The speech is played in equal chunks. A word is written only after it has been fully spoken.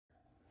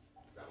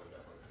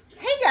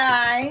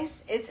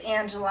guys, it's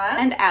Angela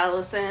and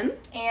Allison,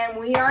 and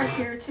we are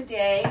here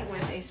today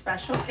with a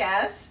special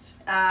guest,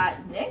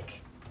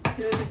 Nick,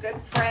 who is a good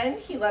friend.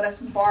 He let us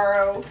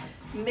borrow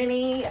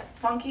mini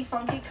funky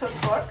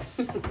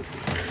cookbooks.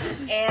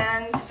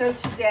 And so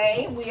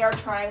today we are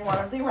trying one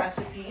of the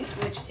recipes,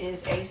 which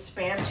is a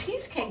Spam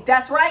cheesecake.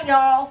 That's right,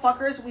 y'all,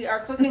 fuckers, we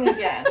are cooking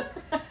again.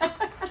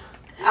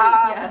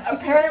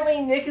 Yes. Apparently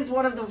Nick is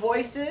one of the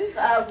voices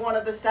of one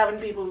of the 7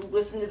 people who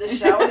listen to this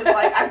show and is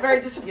like, I'm very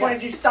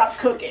disappointed you stopped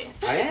cooking.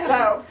 I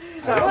am.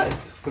 So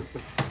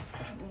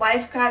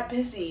life got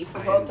busy for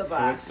both of us.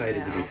 I'm so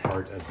excited to be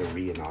part of the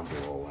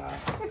re-inaugural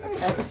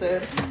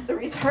episode. The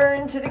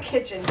return to the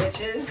kitchen,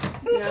 bitches.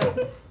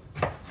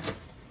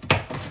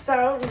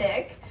 So,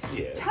 Nick,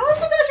 Yes. tell us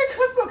about your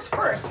cookbooks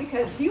first,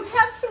 because you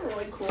have some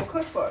really cool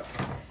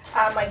cookbooks.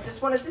 Like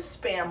this one is a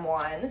Spam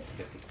one.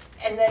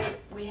 And then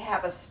we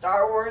have a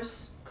Star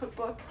Wars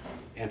cookbook.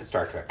 And a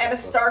Star Trek. And a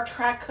cookbook. Star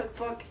Trek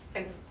cookbook.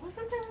 And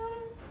wasn't there one?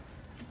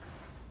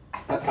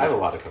 I have a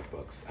lot of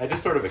cookbooks. I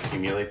just sort of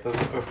accumulate them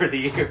over the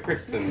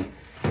years, and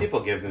people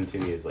give them to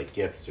me as like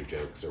gifts or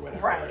jokes or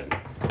whatever. Right.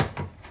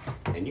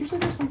 And usually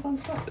there's some fun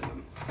stuff in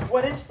them.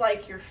 What is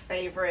like your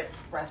favorite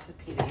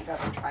recipe that you've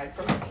ever tried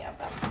from any of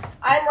them?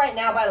 I'm right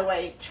now, by the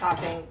way,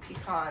 chopping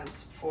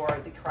pecans for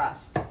the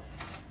crust.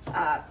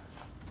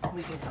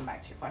 We can come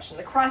back to your question.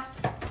 The crust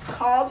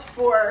called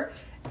for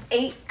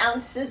 8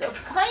 ounces of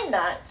pine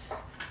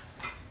nuts,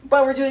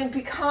 but we're doing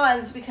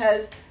pecans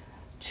because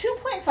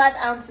 2.5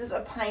 ounces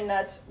of pine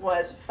nuts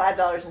was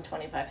 $5.25.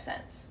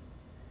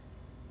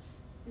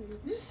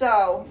 Mm-hmm.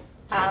 So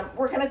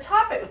we're going to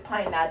top it with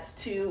pine nuts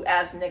to,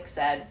 as Nick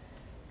said,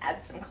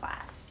 add some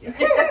class. Yes.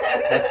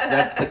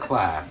 that's the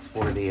class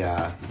for the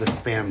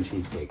Spam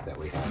cheesecake that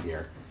we have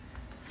here.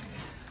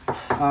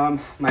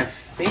 My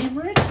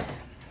favorite,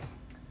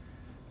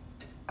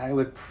 I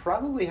would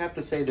probably have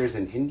to say there's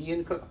an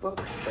Indian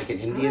cookbook, like an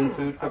Indian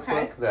food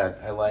cookbook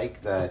that I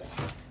like that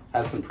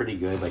has some pretty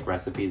good like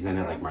recipes in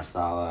it, like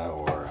marsala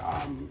or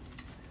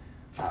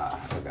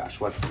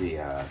what's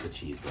the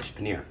cheese dish,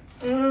 paneer.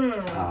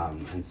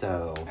 And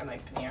so I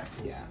like paneer.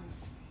 Yeah,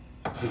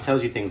 it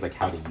tells you things like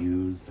how to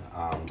use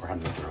or how to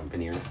make your own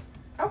paneer.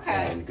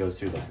 Okay. And goes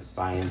through like the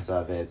science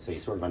of it, so you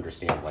sort of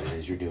understand what it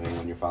is you're doing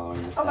when you're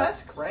following the steps. Oh,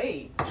 that's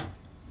great.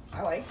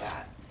 I like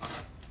that.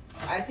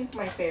 I think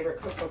my favorite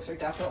cookbooks are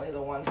definitely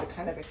the ones that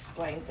kind of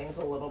explain things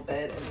a little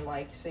bit and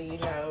like, so you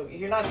know,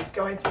 you're not just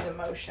going through the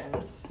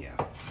motions. Yeah.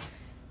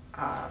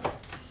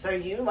 So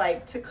you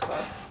like to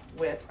cook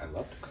with I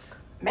love to cook.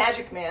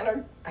 Magic Man,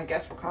 or I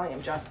guess we're calling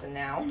him Justin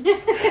now. I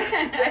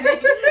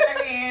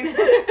mean,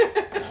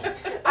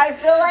 I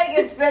feel like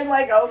it's been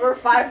like over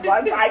 5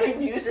 months. I can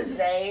use his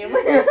name.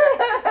 I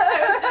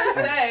was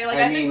gonna say, like,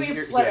 I think mean,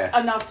 we've slept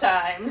enough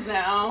times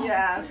now.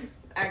 Yeah,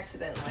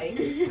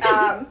 accidentally.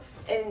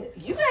 And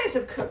you guys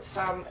have cooked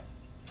some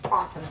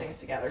awesome things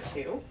together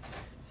too.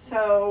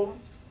 So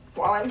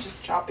while I'm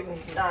just chopping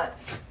these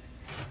nuts.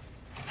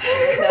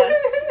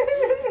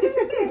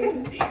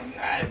 These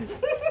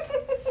nuts.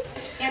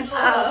 Angela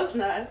loves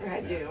nuts.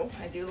 I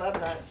do love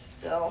nuts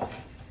still.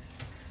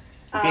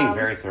 You're being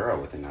very thorough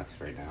with the nuts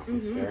right now.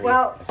 It's very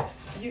Well,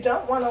 you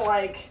don't want to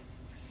like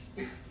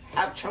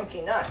have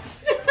chunky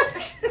nuts.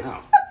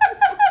 No.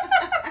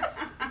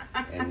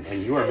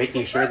 And you are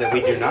making sure that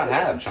we do not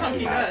have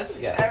chunky nuts.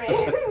 Yes. I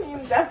mean, you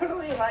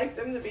definitely like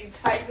them to be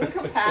tight and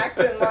compact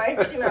and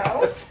like, you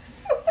know.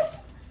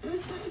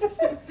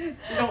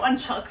 You don't want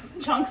chunks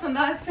of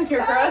nuts in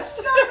your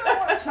crust? No, I don't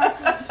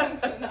want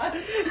chunks of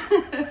nuts.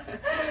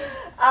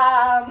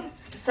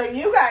 So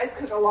you guys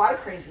cook a lot of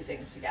crazy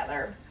things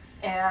together.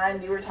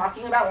 And you were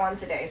talking about one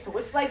today. So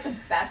what's like the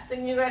best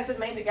thing you guys have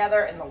made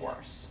together and the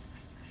worst?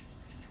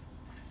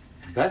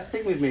 Best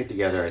thing we've made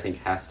together, I think,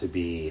 has to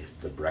be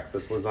the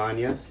breakfast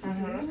lasagna.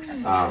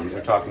 Mm-hmm. We were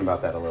talking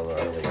about that a little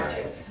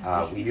earlier.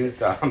 We used,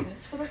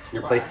 you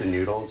replace the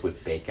noodles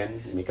with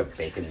bacon. You make a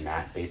bacon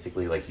mat,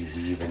 basically, like you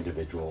weave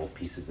individual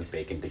pieces of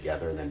bacon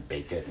together and then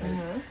bake it, and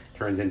it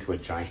turns into a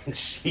giant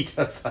sheet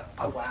of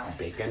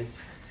bacon.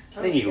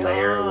 Then you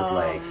layer it with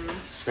like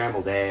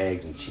scrambled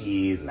eggs and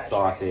cheese and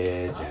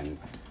sausage, and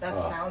that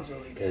sounds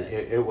really good.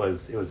 It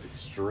was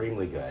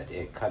extremely good.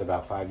 It cut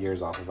about 5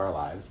 years off of our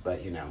lives,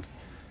 but you know.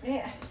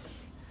 Yeah.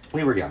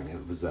 We were young.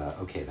 It was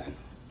okay then.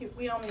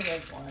 We only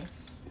live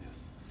once.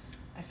 Yes.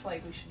 I feel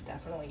like we should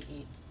definitely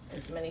eat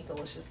as many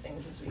delicious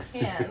things as we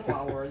can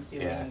while we're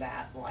doing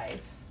that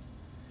life.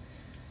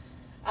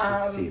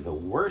 Let's see, the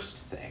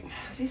worst thing.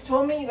 He's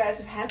told me you guys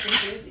have had some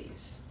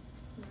doozies.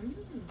 We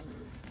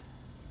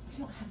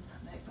don't have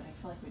nutmeg, but I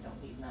feel like we don't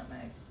need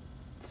nutmeg.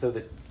 So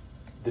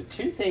the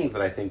 2 things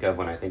that I think of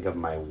when I think of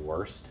my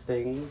worst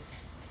things,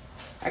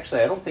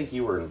 actually, I don't think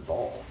you were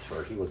involved,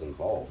 or he was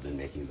involved in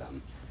making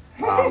them.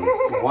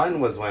 One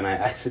was when I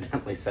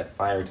accidentally set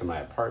fire to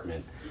my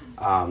apartment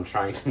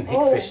trying to make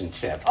fish and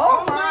chips.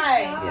 Oh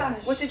my!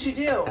 Yes. What did you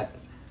do?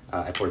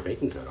 I poured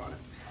baking soda on it.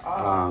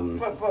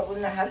 But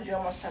then how did you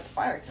almost set the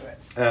fire to it?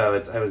 Oh,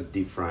 I was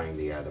deep frying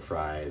the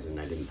fries, and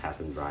I didn't pat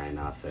them dry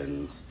enough,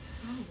 and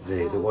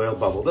the oil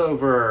bubbled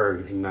over,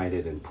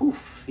 ignited, and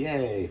poof!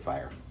 Yay,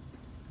 fire!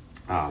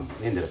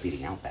 We ended up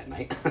eating out that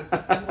night.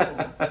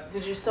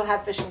 Did you still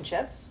have fish and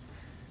chips?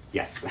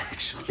 Yes,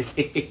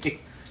 actually.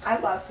 I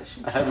love fish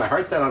and I chips. had my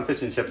heart set on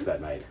fish and chips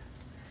that night,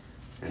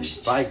 and Fish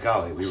and by chips,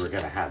 golly, we were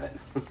delicious. gonna have it.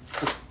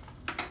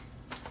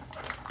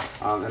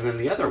 And then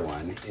the other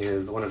one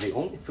is one of the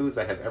only foods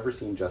I have ever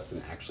seen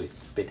Justin actually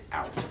spit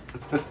out.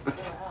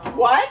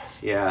 What?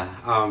 Yeah.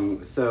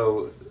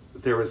 So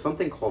there was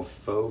something called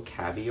faux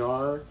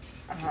caviar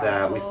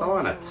that we saw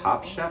on a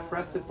Top Chef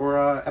recipe or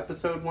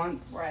episode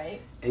once.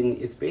 Right. And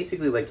it's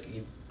basically like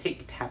you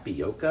take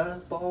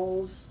tapioca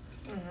balls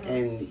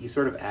and you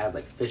sort of add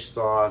like fish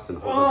sauce and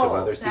a whole bunch of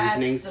other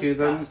seasonings to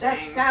them.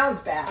 That sounds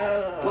bad.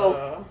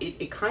 Well,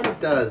 it kind of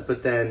does,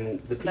 but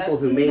then the people that's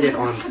who made it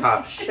on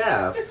Top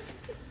Chef,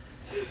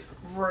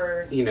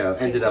 Were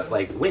ended up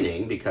like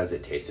winning because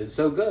it tasted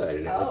so good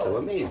and it was so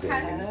amazing.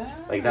 okay.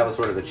 And like that was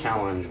sort of the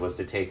challenge, was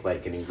to take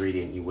like an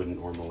ingredient you wouldn't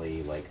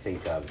normally like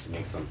think of to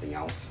make something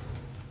else.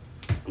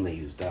 And they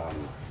used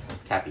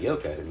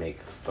tapioca to make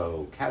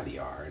faux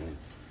caviar, and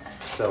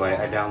so I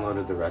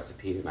downloaded the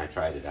recipe and I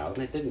tried it out,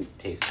 and it didn't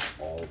taste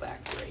all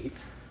that great.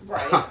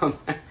 Right.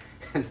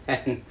 And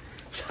then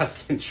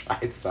Justin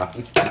tried some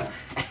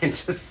and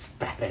just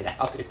spat it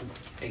out into the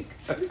sink.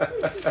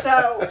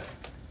 So,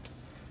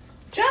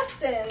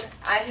 Justin,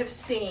 I have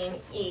seen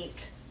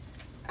eat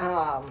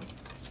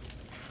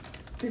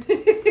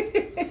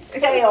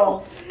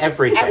stale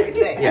Everything.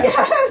 everything. Yes.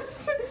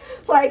 Yes.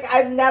 Like,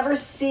 I've never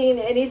seen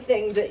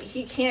anything that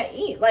he can't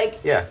eat. Like,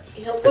 Yeah.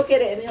 he'll look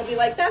at it and he'll be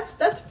like, that's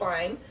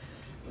fine.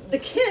 The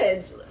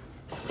kids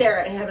stare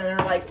at him and they're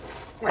like,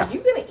 are you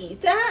going to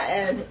eat that?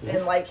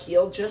 And like,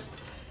 he'll just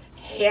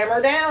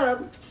hammer down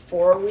a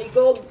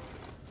 4-week-old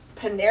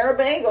Panera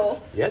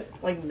bagel Yep.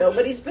 like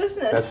nobody's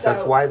business.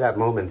 That's So- why that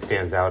moment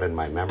stands out in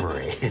my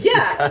memory. It's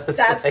Yeah, because,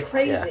 that's like,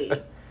 crazy. yeah.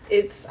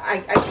 It's I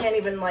can't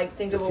even like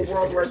think Just of a use your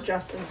world where fingers.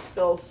 Justin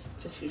spills.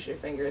 Just use your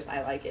fingers.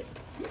 I like it.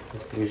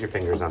 Use your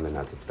fingers on the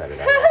nuts. It's better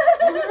that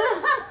way.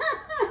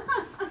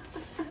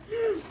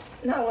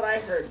 Not what I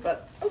heard,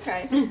 but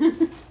okay.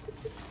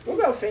 We'll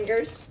go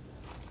fingers.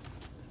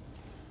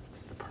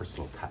 It's the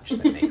personal touch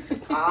that makes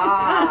it.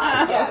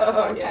 Ah, yes,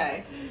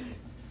 okay.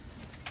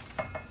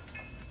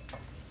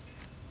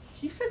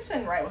 He fits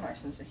in right with our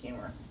sense of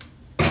humor.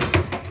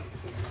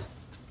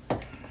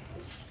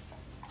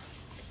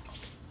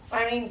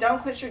 I mean, don't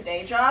quit your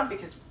day job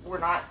because we're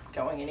not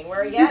going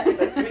anywhere yet,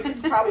 but we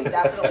could probably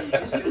definitely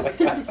use you as a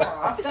guest more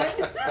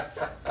often.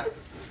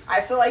 I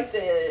feel like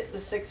the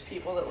 6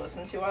 people that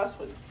listen to us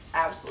would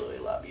absolutely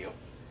love you.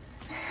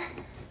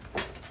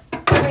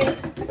 I mean,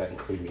 Does that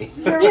include me?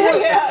 Yeah,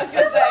 I was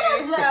gonna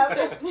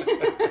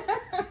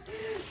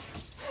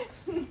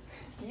say.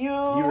 you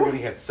You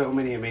really had so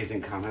many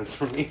amazing comments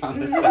from me on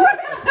this.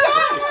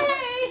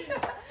 Yay!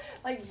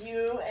 Like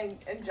you and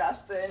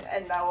Justin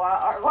and Noah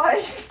are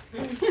like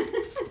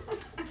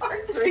our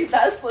 3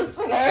 best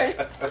listeners.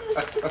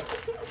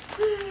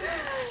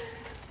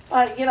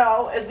 But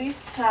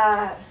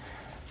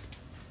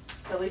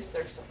at least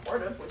they're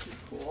supportive, which is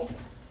cool.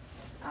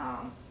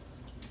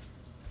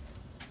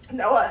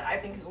 Noah, I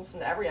think, has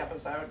listened to every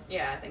episode.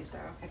 Yeah, I think so.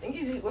 I think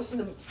he's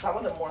listened to some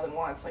of them more than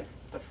once, like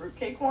the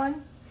fruitcake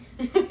one.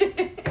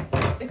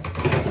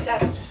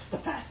 That's just the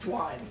best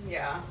one.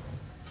 Yeah.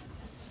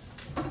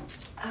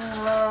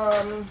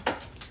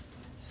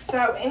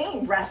 So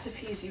any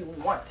recipes you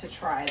want to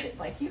try that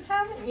like you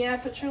haven't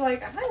yet, but you're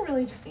like, I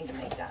really just need to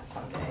make that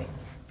someday.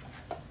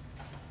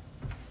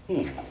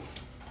 I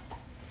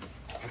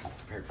wasn't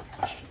prepared for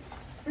questions.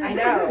 I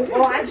know.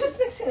 Well, I'm just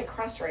mixing a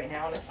crust right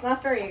now, and it's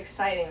not very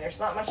exciting. There's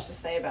not much to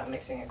say about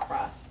mixing a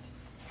crust.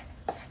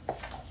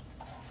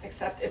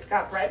 Except it's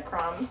got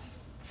breadcrumbs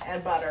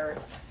and butter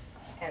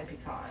and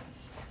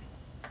pecans.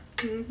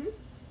 Mm-hmm.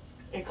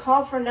 It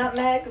called for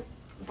nutmeg,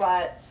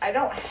 but I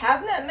don't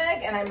have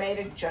nutmeg, and I made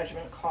a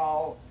judgment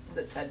call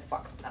that said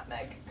fuck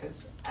nutmeg,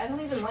 because I don't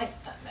even like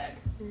nutmeg,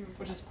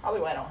 which is probably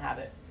why I don't have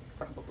it.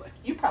 Probably.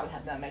 You probably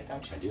have nutmeg,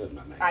 don't you? I do have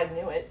nutmeg. I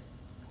knew it.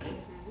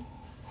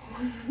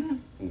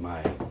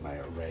 My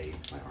array,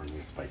 my army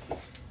of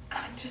spices.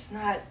 I'm just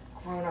not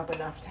grown up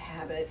enough to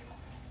have it.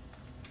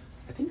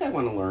 I think I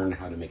want to learn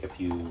how to make a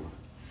few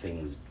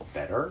things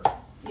better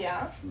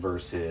Yeah,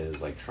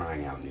 versus like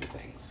trying out new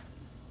things.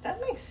 that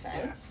makes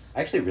sense.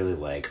 I actually really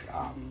like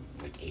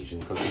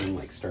Asian cooking,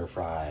 like stir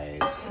fries,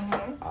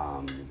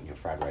 Mm-hmm.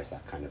 fried rice,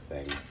 that kind of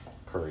thing,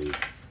 curries,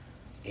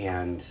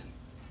 and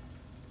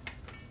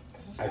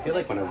I feel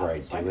like whenever I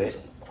do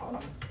it,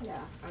 Yeah,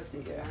 I was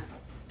thinking Yeah.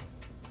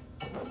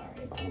 that.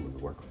 the bottom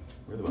would work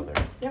really well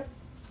there. Yep.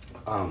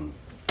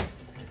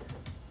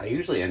 I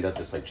usually end up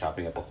just like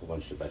chopping up a whole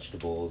bunch of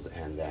vegetables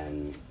and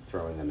then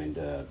throwing them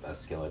into a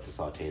skillet to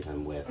saute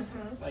them with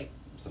like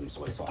some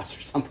soy sauce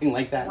or something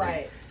like that.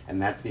 Right.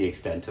 And that's the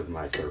extent of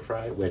my stir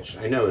fry, which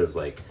I know is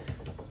like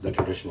the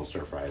traditional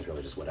stir fry is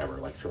really just whatever,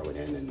 like throw it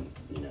in and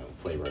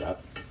flavor it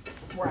up.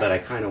 Right. But I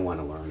kind of want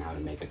to learn how to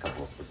make a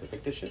couple of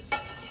specific dishes.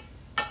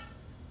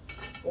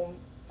 Well,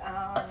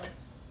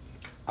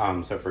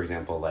 So for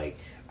example, like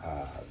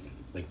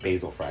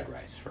basil fried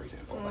rice, for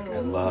example. Like I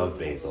love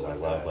basil. I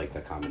love like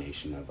the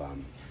combination of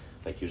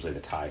like usually the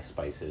Thai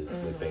spices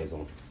with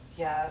basil.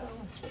 yeah,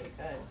 that's really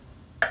good.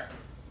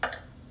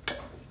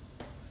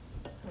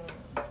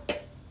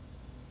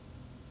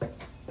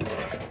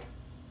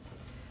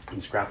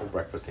 And scrapple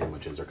breakfast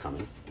sandwiches are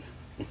coming.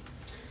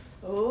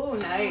 Oh,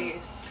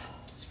 nice.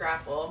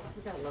 Scrapple.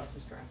 We gotta love some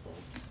scrapple.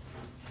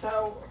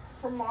 So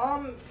her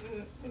mom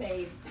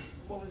made,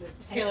 what was it?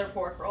 Taylor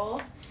pork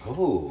roll.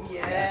 Oh,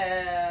 Yeah.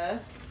 yes.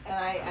 And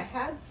I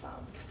had some.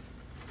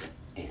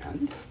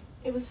 And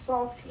It was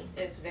salty,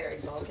 It's very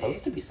it's salty.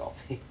 supposed to be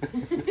salty. but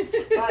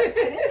I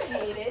didn't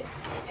hate it.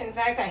 In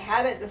fact, I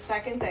had it the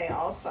second day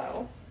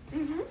also.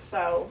 Mm-hmm.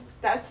 So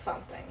that's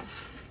something.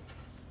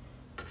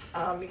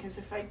 Because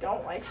if I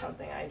don't like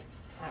something, I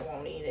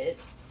won't eat it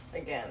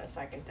again a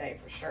second day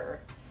for sure.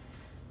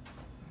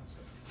 I'll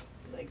just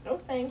be like, no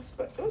thanks,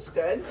 but it was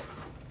good.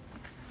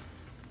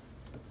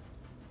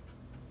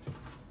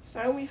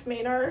 So we've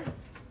made our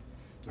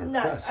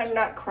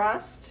nut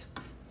crust.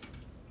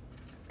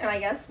 And I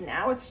guess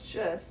now it's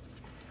just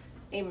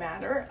a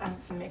matter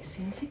of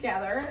mixing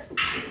together.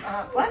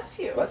 Bless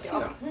you. Bless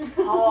you.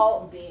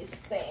 All these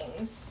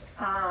things.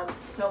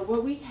 So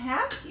what we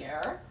have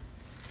here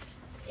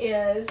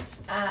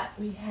is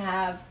we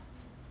have,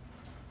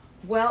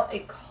 well,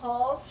 it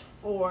calls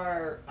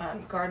for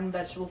garden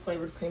vegetable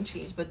flavored cream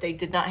cheese, but they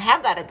did not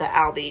have that at the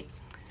Aldi.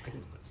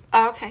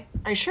 Okay.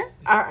 Are you sure?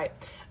 All right.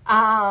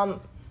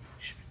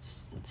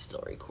 It's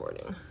still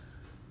recording.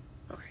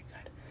 Okay,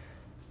 good.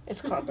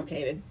 It's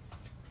complicated.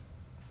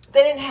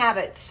 They didn't have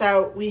it,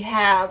 so we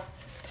have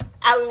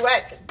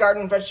Alouette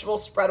garden vegetable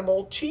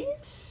spreadable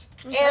cheese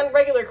and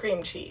regular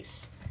cream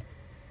cheese.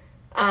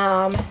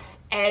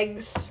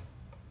 Eggs,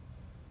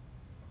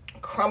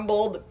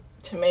 crumbled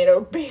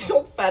tomato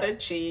basil feta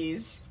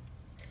cheese,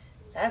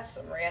 That's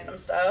some random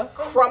stuff.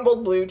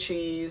 crumbled blue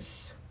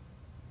cheese,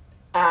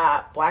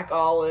 black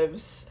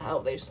olives.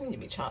 Oh, they just need to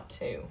be chopped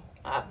too.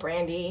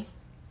 Brandy,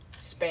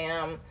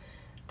 Spam,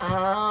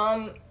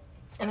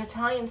 an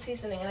Italian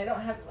seasoning, and I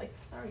don't have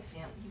sorry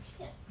Sam, you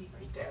can't be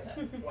right there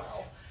that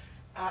well.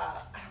 I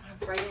don't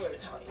have regular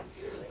Italian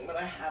seasoning, but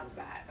I have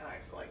that, and I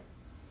feel like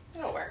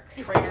it'll work.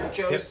 Trader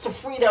Joe's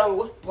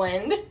Sofrito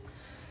blend.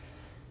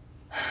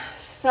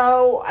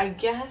 So I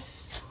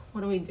guess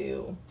what do we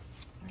do?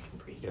 I can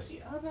preheat Yes.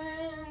 the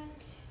oven.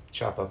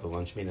 Chop up the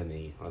lunch meat and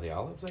the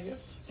olives, I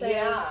guess. So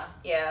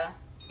Yeah.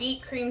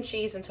 Beat cream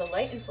cheese until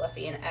light and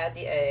fluffy and add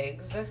the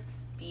eggs,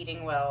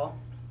 beating well.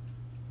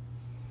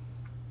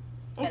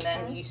 And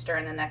then Okay. you stir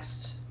in the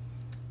next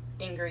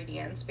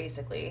ingredients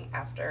basically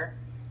after.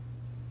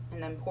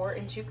 And then pour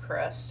into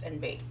crust and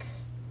bake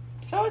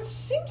So it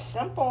seems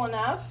simple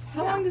enough.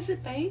 How Yeah. long does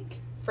it bake?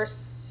 for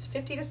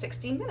 50 to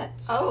 60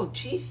 minutes. Oh,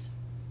 jeez.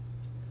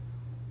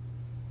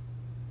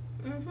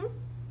 Mm-hmm.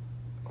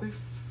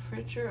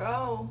 Refrigerator.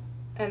 Oh.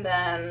 And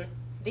then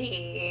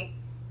the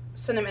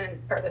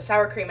cinnamon or the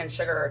sour cream and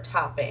sugar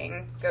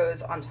topping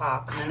goes on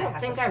top. And I then it don't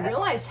has think to I set.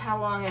 realized how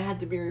long it had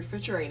to be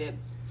refrigerated.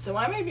 So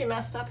I may be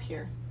messed up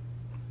here.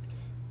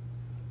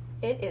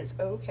 It is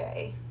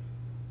okay.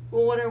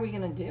 Well, what are we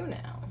going to do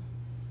now?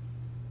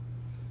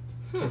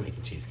 You can make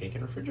a cheesecake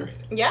and refrigerate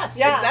it. Yes,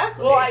 Yeah.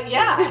 exactly. Well,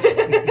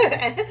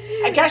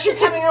 I guess you're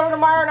coming over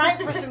tomorrow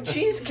night for some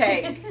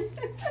cheesecake.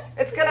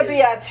 It's going to be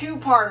a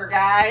two-parter,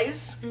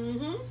 guys.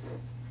 Mm-hmm.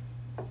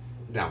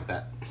 Down with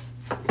that.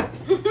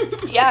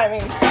 Yeah, I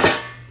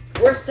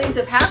mean, worse things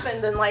have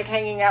happened than like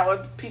hanging out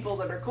with people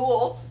that are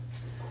cool.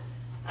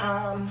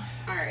 All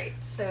right,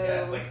 so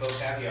faux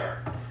caviar.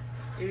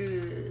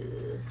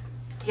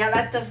 Yeah,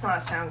 that does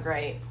not sound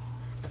great.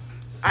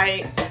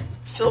 I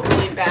feel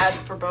really bad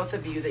for both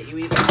of you that you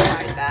even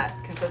tried that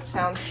because it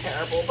sounds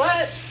terrible.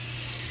 But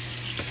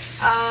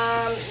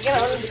you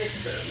know,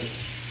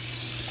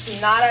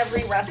 not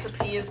every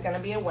recipe is going to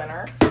be a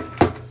winner.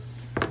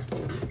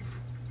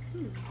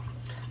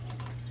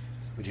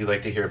 Would you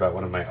like to hear about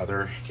one of my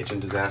other kitchen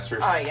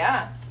disasters? Oh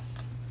yeah.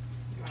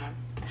 you wanna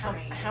How, try?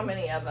 how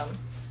many of them?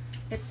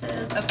 It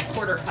says a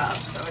quarter cup,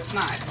 so it's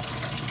not.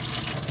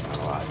 Not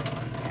a lot.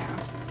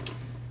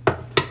 Yeah.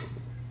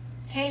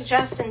 Hey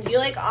Justin, do you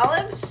like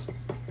olives?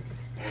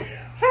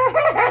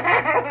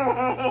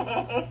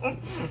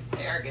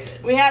 They are good.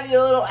 We have you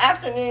a little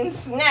afternoon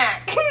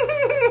snack.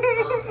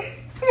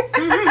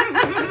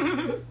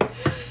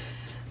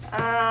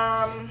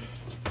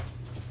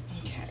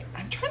 Okay,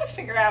 I'm trying to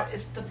figure out,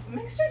 is the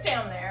mixer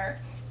down there?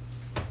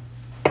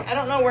 I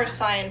don't know where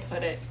Cyan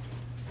put it.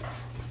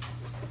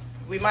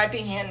 We might be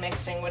hand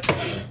mixing, which would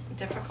be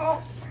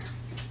difficult.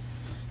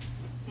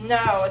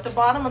 No, at the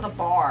bottom of the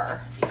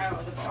bar. Oh,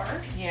 the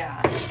bar?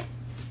 Yeah.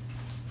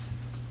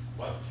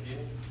 What?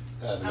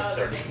 The Oh, the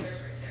mixer. mixer's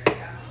right there,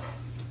 yeah.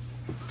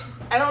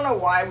 I don't know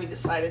why we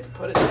decided to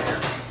put it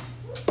there.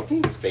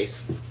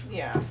 Space.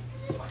 Yeah.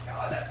 Oh my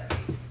god, that's heavy.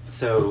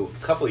 So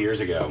a couple years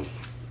ago,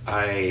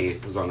 I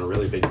was on a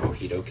really big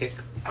mojito kick.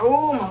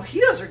 Oh,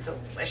 mojitos are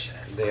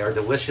delicious. They are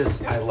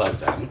delicious. I love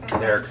them.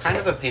 They're kind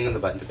of a pain in the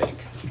butt to make.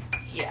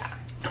 Yeah.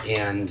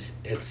 And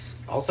it's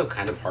also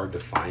kind of hard to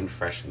find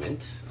fresh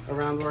mint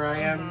around where I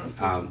am.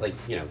 Like,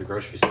 you know, the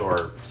grocery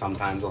store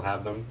sometimes will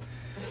have them.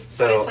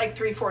 So But it's like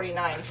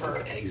 $3.49 for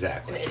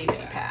exactly, an itty bitty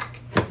yeah. pack.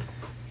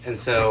 And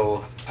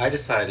so I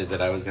decided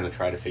that I was going to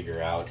try to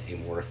figure out a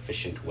more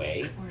efficient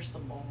way Where's the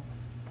bowl?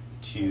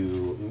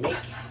 to make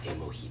a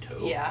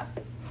mojito. Yeah.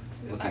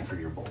 Looking for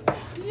your bowl.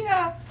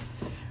 Yeah.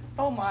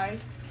 Oh my.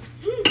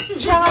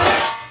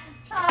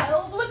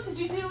 Child, what did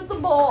you do with the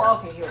bowl?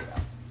 Okay, here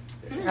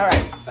we go. All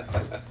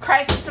right.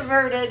 Crisis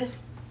averted.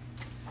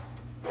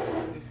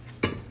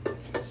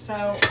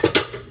 So,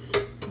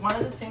 one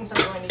of the things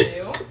I'm going to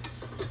do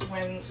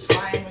when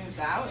Cyan moves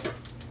out,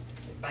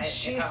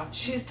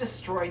 she's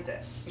destroyed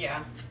this.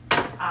 Yeah.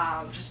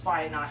 Just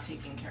by not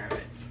taking care of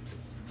it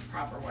the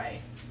proper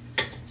way.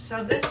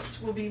 So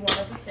this will be one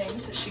of the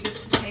things that she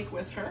gets to take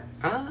with her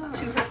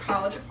to her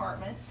college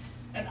apartment,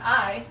 and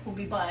I will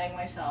be buying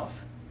myself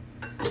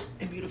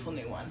a beautiful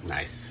new one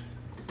Nice.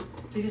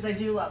 because I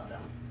do love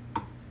them.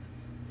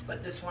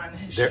 But this one,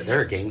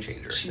 They're a game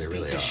changer. she's They beat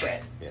really to are.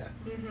 shit. Yeah.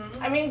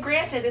 I mean,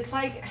 granted, it's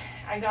like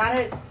I got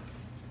it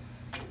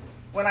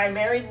when I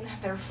married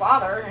their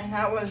father, and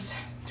that was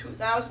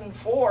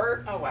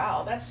 2004. Oh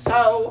wow, that's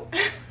So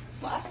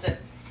it's lasted.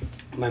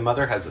 My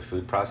mother has a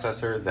food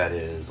processor that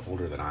is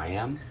older than I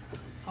am.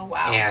 oh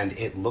wow. And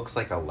it looks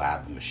like a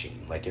lab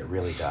machine. Like, it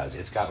really does.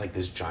 It's got, like,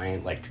 this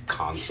giant, like,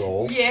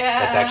 console.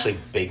 Yeah. That's actually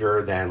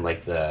bigger than,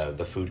 like,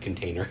 the food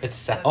container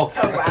itself.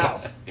 Oh, wow.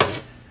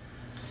 So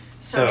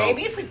So-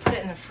 maybe if we put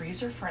it in the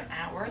freezer for an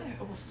hour,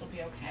 it will still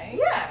be okay.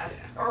 Yeah.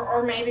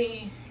 Or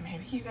maybe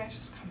you guys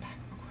just come back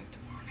real quick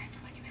tomorrow night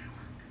for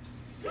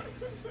like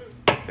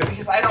an hour.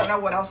 Because I don't know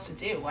what else to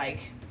do. Like,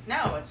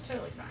 No, it's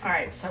totally fine. all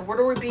right. So what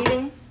are we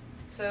beating?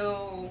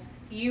 So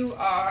you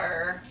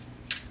are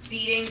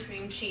beating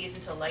cream cheese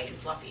until light and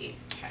fluffy.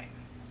 Okay.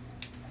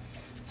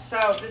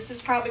 So this is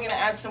probably going to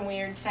add some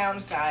weird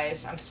sounds,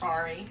 guys. I'm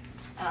sorry.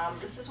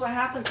 This is what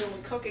happens when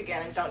we cook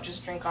again and don't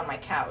just drink on my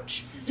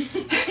couch.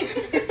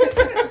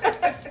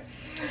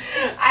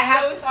 I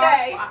have to Those are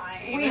say,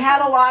 fine. we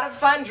had a lot of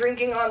fun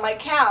drinking on my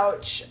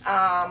couch,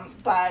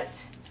 but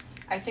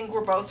I think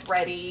we're both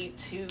ready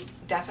to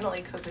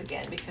definitely cook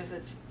again because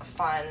it's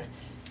fun.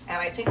 And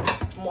I think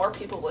more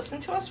people listen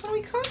to us when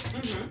we cook,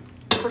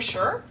 for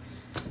sure.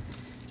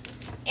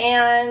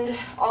 And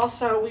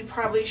also, we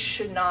probably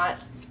should not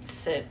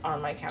sit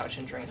on my couch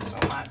and drink so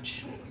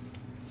much.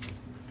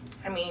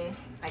 I mean,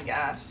 I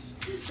guess.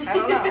 I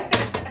don't know.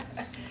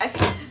 I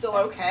think it's still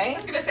I okay.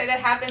 was gonna say that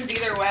happens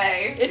either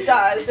way. It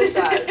does.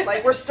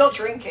 Like, we're still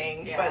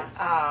drinking, Yeah.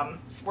 but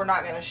we're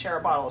not going to share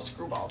a bottle of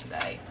Screwball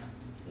today.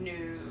 No.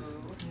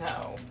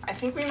 No. I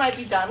think we might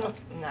be done with...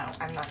 No,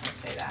 I'm not going to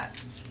say that.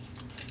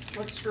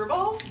 With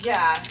Screwball?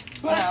 Yeah.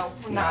 What? No,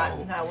 we're not.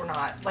 No. No, we're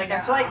not. Like, I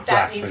Yeah. feel like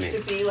that needs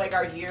Blasphemy. to be, like,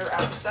 our year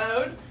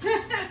episode.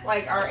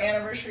 Like, our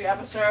anniversary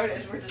episode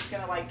is we're just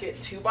going to, like,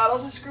 get 2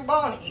 bottles of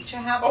Screwball and each a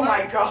half. Oh,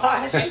 my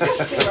gosh. And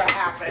just see what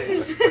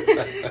happens.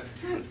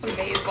 Some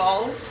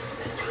baseballs.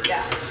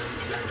 Yes.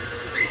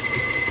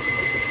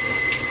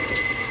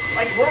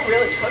 Like, we're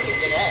really cooking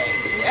today.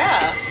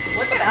 Yeah.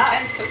 Look at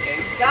Intense us.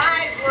 cooking.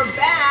 Guys, we're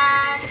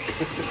back.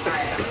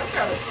 Alright, I'm gonna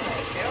throw this in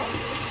there too.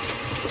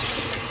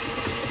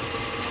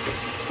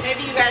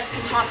 Maybe you guys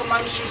can talk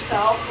amongst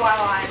yourselves while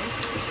I'm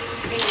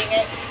beating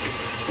it.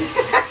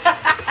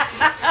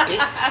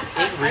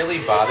 It really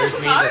bothers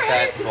me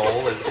that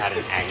bowl is at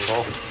an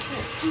angle.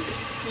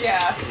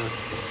 Yeah.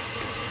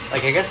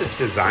 Like, I guess it's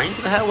designed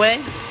that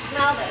way.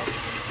 Smell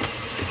this.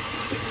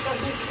 It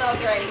doesn't smell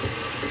great.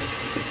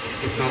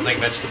 It smells like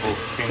vegetable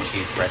cream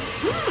cheese bread.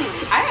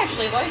 I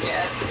actually like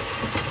it.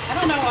 I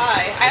don't know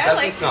why. It I doesn't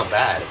like. smell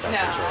bad, if that's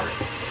No. what you're...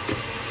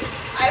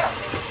 I don't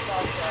think it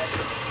smells good.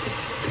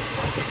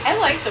 I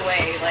like the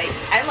way, like,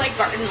 I like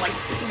garden, like,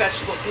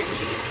 vegetable cream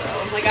cheese,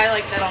 though. Like, I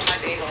like that on my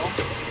bagel.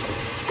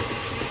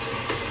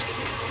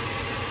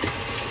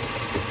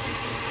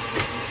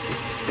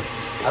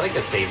 I like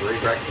a savory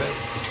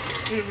breakfast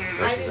I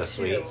versus do a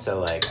sweet. too. So,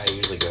 like, I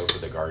usually go for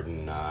the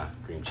garden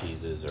cream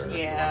cheeses or the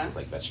Yeah. ones with,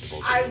 like,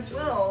 vegetables. I or meats in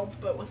them. will,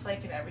 but with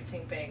like an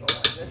everything bagel.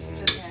 And this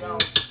just Yeah.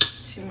 smells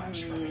too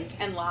much for me.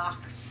 And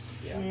lox.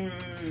 Yeah.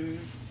 Mm.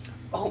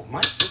 Oh,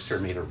 my sister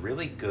made a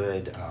really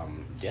good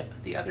dip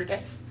the other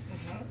day.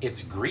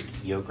 It's Greek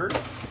yogurt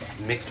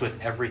mixed with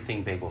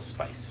everything bagel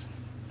spice.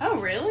 Oh,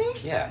 really?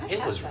 Yeah, I it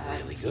have was that.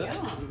 really good.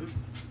 Yum.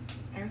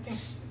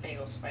 Everything's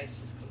bagel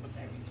spice is good with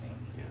everything.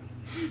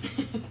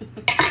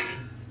 Yeah.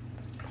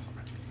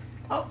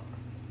 Oh,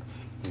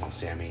 Oh,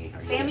 Sammy.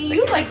 are Sammy, gonna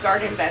you make like it?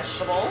 garden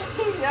vegetable.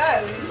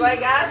 yes. He's like,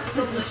 that's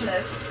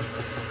delicious.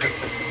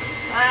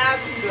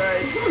 That's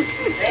good.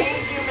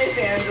 Thank you, Miss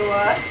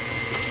Angela.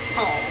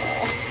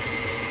 Oh.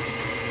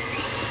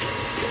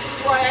 This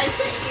is why I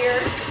sit here.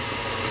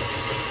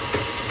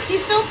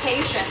 He's so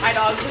patient. My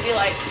dog would be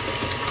like,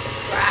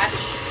 scratch,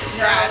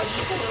 No, scratch.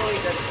 he's a really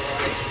good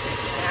boy,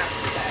 I have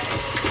to say.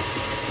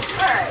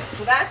 Alright,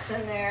 so that's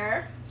in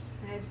there.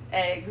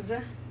 Eggs.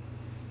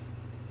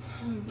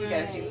 You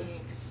gotta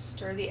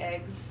stir the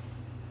eggs.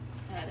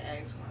 Add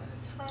eggs one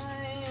at a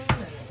time.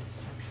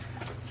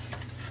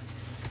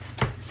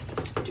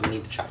 Do we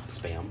need to chop the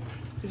Spam?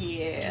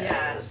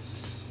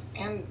 Yes.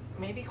 And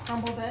maybe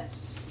crumble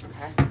this.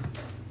 Okay.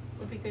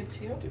 Would be good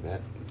too. Do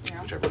that?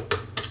 Yeah. Whichever.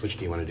 Which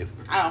do you want to do?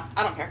 I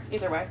don't care.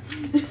 Either way.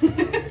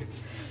 Here,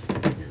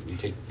 you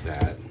take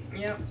that.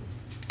 Yep.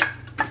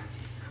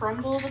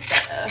 Crumble the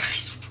feta.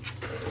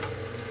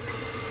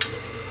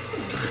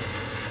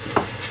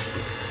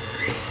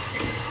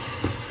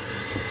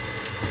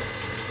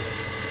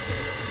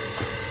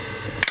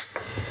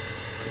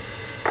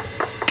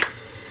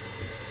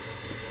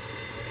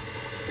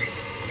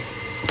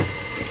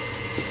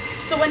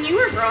 So when you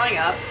were growing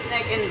up,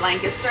 Nick, in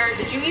Lancaster,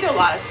 did you eat a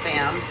lot of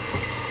Spam?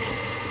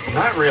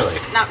 Not really.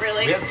 Not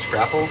really? We had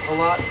Scrapple a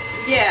lot.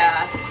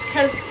 Yeah,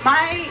 because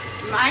my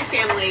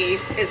family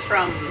is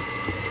from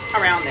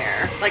around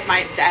there, like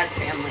my dad's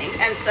family,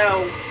 and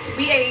so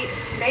they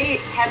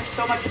had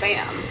so much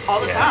Spam all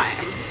the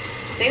time.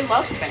 They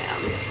love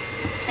Spam,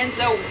 and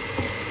so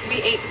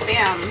we ate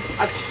Spam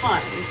a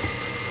ton.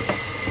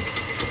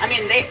 I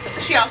mean,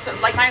 she also,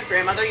 like, my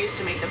grandmother used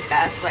to make the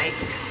best, like,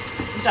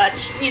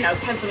 Dutch,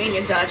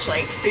 Pennsylvania Dutch,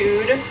 like,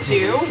 food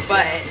too,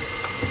 but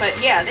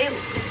yeah, they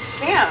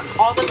Spam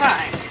all the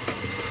time.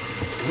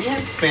 We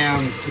had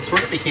Spam. It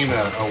sort of became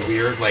a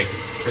weird, like,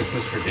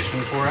 Christmas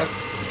tradition for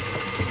us.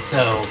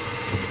 So,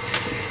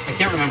 I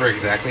can't remember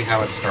exactly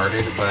how it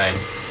started, but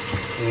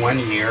one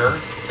year,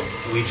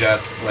 we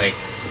just, like,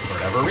 for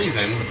whatever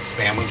reason,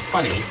 Spam was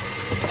funny.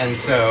 And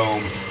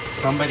so,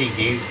 somebody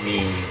gave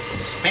me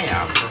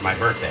Spam for my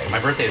birthday. My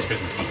birthday is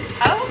Christmas Eve.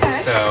 Oh,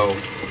 okay. So,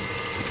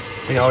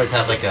 we always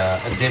have, like, a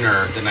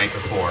dinner the night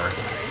before.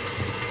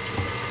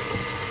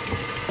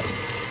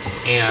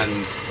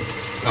 And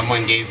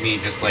someone gave me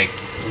just, like,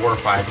 4 or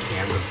 5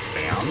 cans of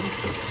Spam.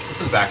 This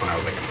was back when I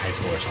was, like, in high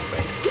school or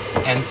something.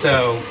 And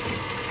so,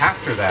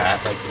 after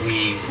that, like,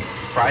 we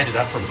fried it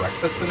up for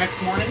breakfast the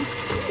next morning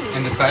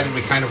and decided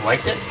we kind of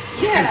liked it.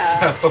 Yeah.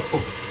 And so,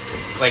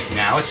 like,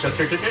 now it's just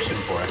a tradition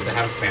for us to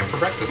have Spam for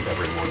breakfast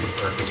every morning,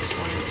 or Christmas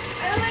morning.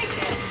 I like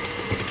it.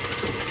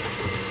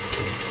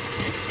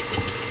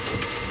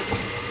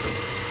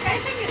 I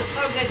think it's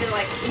so good to,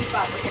 like, keep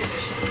up with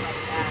traditions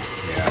like that.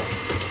 Yeah.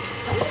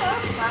 I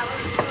love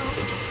flowers though.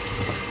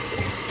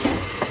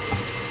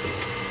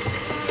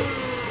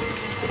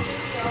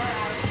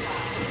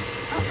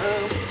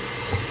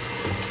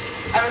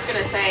 I was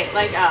gonna say,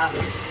 like,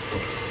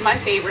 my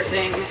favorite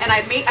thing, and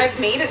I've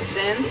made it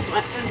since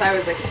I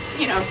was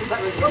since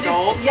I was an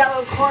adult.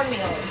 Yellow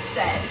cornmeal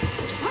instead.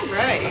 All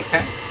right.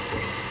 Okay.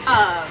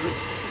 I'll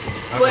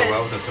go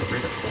well with the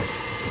sofrito spice.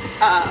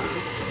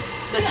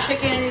 The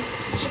chicken,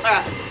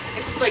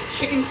 it's like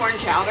chicken corn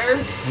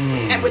chowder,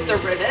 and with the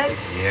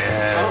rivets.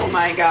 Yes. Oh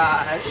my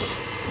gosh,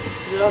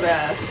 the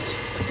best.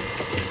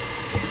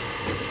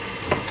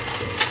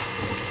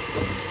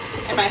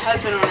 And my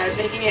husband, when I was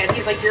making it,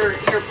 he's like, "You're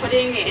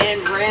putting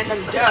in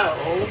random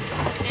dough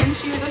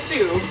into the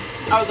soup."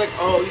 I was like,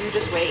 "Oh, you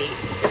just wait.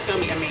 It's gonna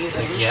be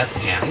amazing." Like, yes,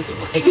 and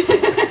like,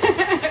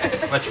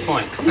 what's your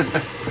point?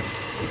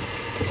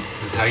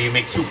 This is how you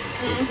make soup.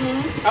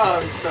 Mm-hmm. Oh,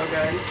 it was so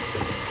good.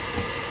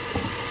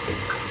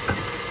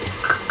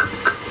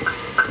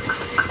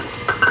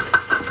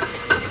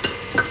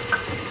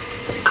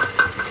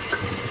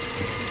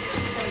 This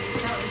is going to be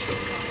so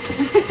interesting.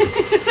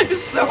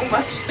 There's so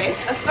much Spam.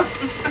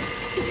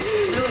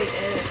 It really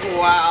is.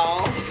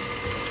 Wow.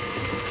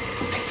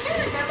 I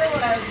can't remember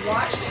what I was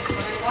watching,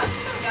 but I watched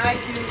some guy do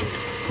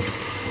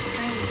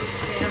things with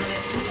Spam and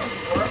it didn't look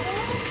horrible.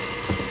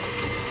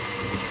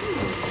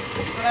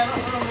 But I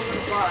don't remember what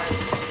it was.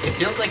 It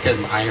feels like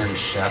an Iron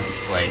Chef,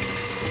 like,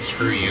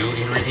 screw you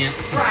ingredient.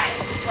 Right.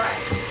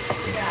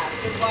 Yeah,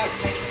 good luck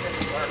making this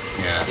work.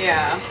 Yeah.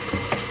 Yeah.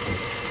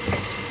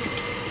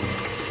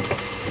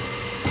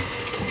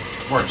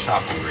 Or a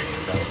chopped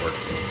ingredient, that would work.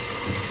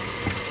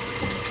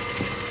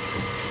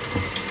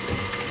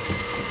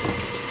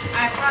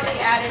 I probably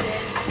added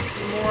in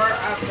more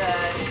of the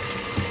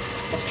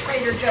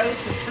Trader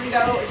Joe's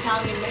sofrito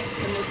Italian mix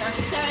than was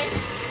necessary.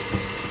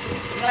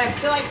 But I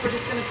feel like we're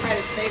just going to try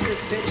to save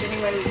this bitch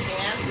any way we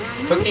can.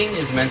 Cooking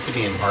is meant to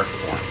be an art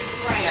form.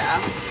 Right. Yeah.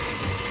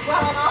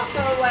 Well, and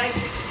also, like,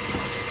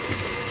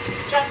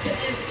 Justin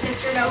is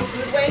Mr. No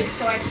Food Waste,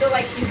 so I feel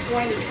like he's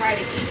going to try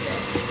to eat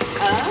this.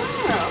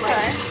 Oh,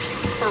 okay.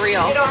 For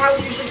real. You know how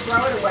we usually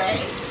throw it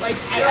away? Like,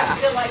 I Yeah. don't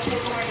feel like we're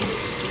going to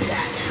do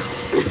that now.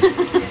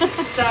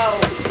 So,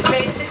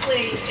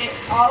 basically,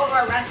 all of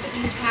our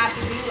recipes have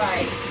to be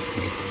like,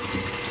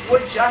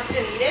 would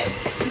Justin eat it?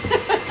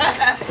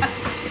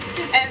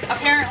 And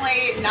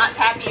apparently not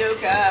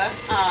tapioca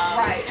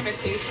Right.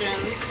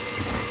 imitation.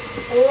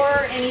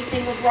 Or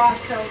anything with raw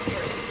stone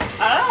fruit.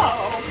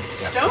 Oh,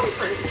 Yes. stone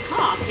fruit.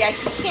 Huh. Yeah,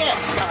 he can't.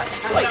 I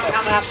feel like know that's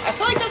how much. half. I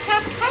feel like that's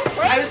half a cup,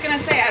 right? I was gonna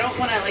say I don't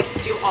want to like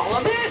do all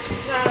of it.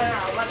 No.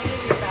 Let me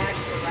give you a bag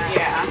for the rest.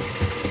 Yeah.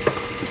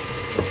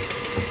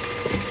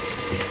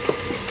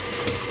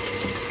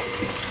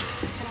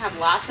 Gonna have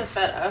lots of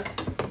feta.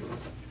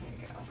 There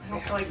you go. don't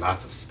Yeah, feel like.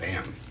 lots of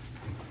spam.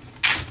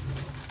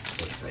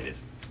 So excited.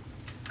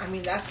 I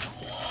mean, that's a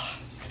lot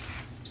of spam.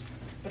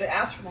 But it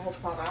asks for the whole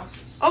 12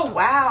 ounces. Oh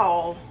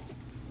wow.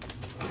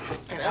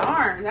 I know.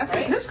 Darn,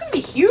 this is gonna be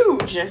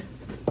huge.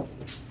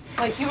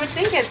 Like you would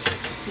think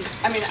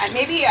it's. I mean,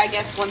 maybe I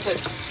guess once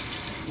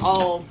it's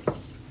all.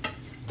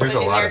 There's a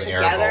put in lot there of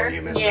air together.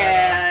 volume in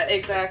Yeah,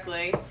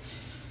 exactly.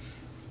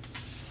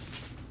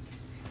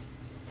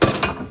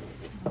 Oh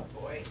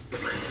boy.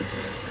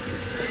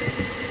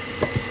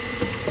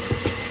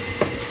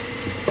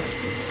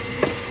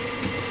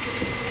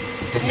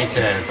 Sydney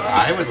says,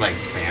 I would like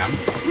spam.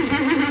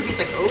 He's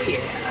like, oh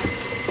yeah.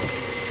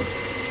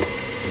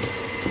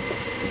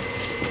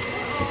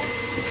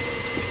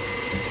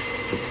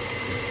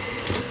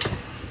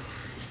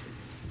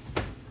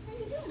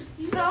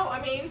 So,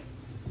 I mean,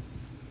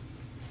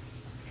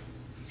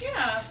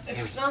 Yeah. it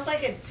smells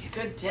like a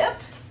good dip.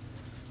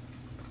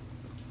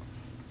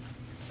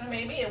 So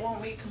maybe it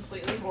won't be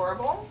completely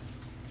horrible.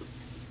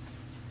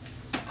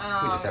 We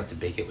just have to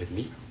bake it with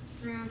meat.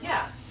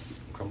 Yeah,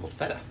 Crumbled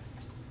feta.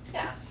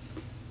 yeah.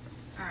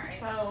 All right.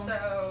 So-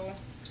 So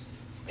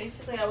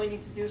Basically, all we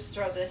need to do is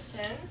throw this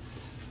in.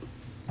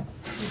 you do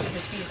the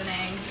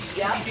seasoning.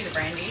 Yeah. You do the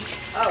brandy.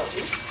 Oh,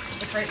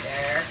 oops. It's right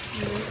there.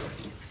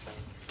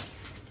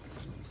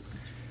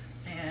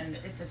 And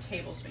it's a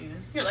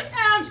tablespoon. You're like,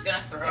 I'm just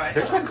gonna throw it.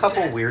 There's I'm a just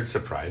couple gonna- weird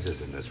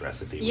surprises in this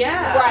recipe. when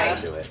Yeah. you get Right.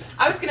 into it.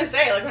 I was gonna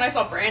say, like when I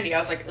saw brandy, I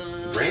was like,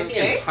 Brandy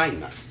okay. and pine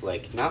nuts,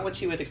 like not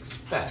what you would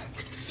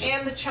expect.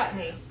 And the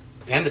chutney.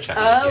 And the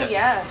chutney. Oh yeah.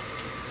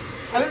 yes.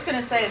 I was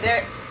gonna say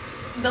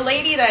the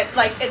lady that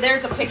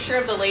there's a picture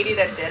of the lady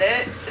that did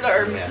it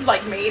or Yeah.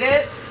 like made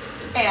it,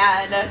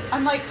 and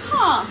I'm like,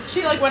 huh?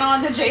 She like went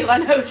on the Jay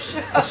Leno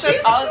show. That's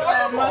She's awesome.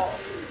 adorable.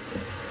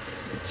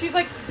 She's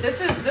like,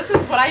 this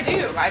is what I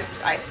do.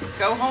 I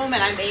go home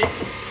and I make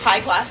high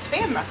class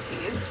spam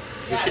recipes.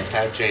 We should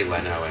tag Jay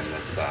Leno in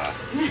this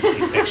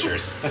these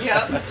pictures.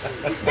 Yep.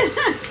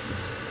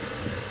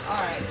 All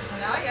right, so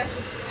now I guess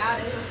we just add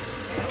in the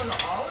spam and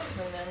the olives,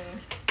 and then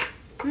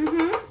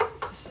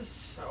Mm-hmm. this is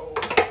so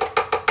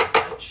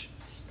much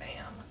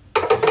spam.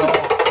 Is it all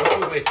no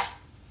food waste?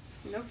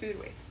 No food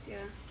waste.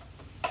 Yeah.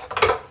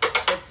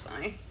 That's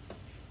funny.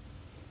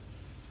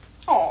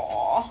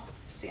 Aw.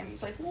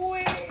 Sammy's like,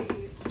 wait. How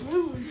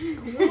do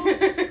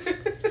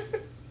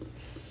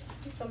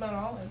you feel about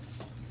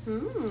olives?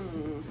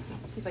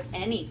 He's like,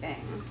 anything.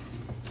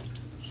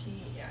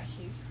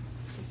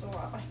 He's a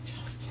lot like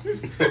Justin.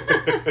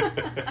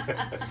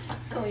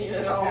 He'll eat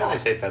it all. Yeah, they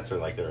say pets are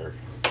like their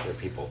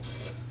people.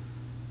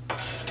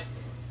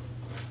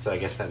 So I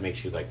guess that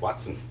makes you like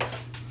Watson.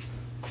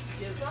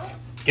 Gizmo?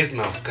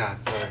 Gizmo. God,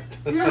 sorry.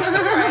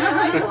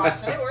 I like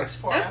Watson. It works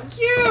for him. That's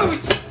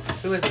cute.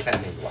 Who is a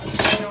pet named Watson?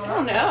 I don't I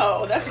don't know.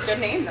 know. That's a good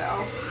name,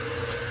 though.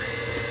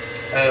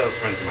 Oh,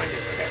 friends of mine did.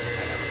 Okay,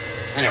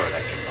 I know where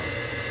that came from.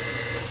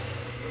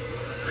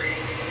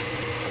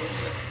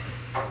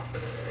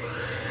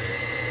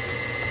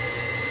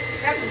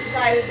 That's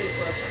decidedly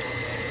grosser.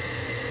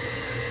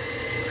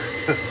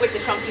 With the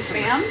chunky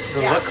spam.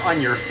 The Yeah. look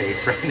on your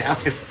face right now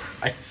is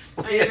priceless.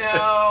 I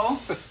know.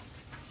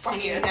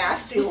 Fucking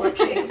nasty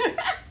looking. Where's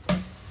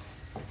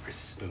the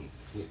spoon?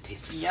 You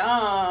taste the spoon.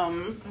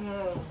 Yum.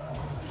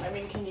 I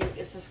mean,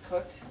 is this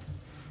cooked?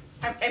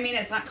 I mean,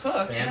 it's not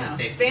cooked. Spam no. is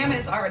safe. Spam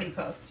is already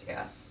cooked,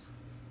 yes.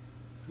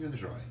 Yeah,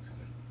 there's raw eggs in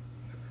it.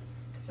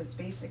 Because it's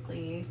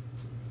basically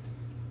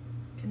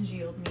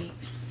congealed meat.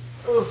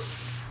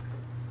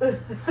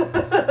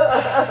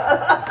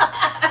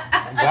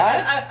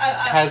 That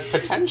has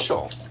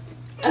potential.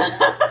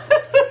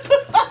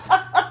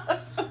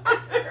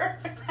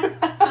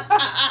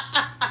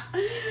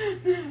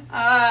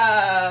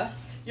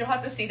 You'll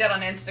have to see that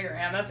on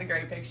Instagram. That's a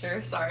great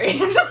picture. Sorry.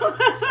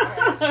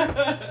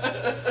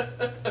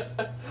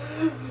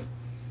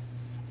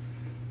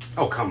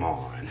 Oh, come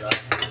on.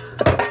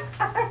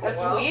 That's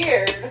Well.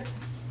 weird.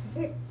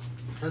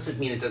 Doesn't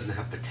mean it doesn't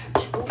have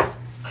potential.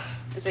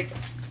 It's like,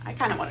 I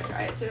kind of want to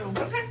try it too.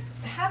 Okay,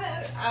 have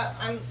it.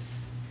 I'm.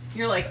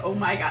 You're like, oh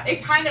my god.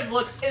 It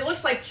looks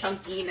like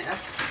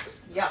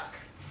chunkiness. Yuck.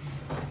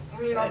 I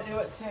mean, I'll do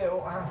it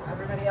too.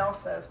 Everybody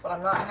else says, but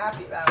I'm not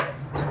happy about it.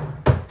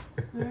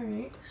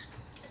 Alright.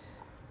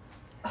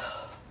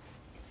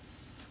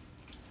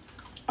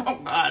 Oh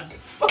god.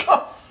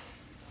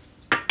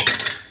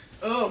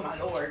 Oh my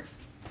lord.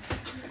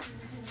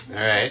 All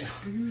right.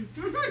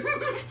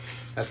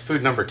 That's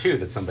food number 2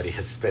 that somebody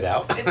has spit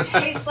out. It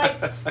tastes like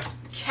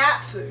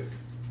cat food.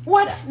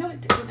 What? No,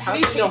 how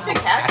you do you know tasted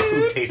how cat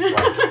food? tastes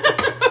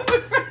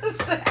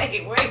like?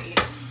 Say, wait.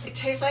 It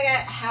tastes like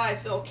how I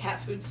feel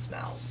cat food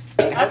smells.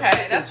 It has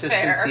Okay, the that's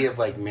consistency fair. of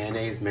like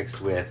mayonnaise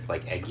mixed with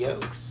like egg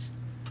yolks.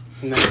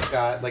 And then it's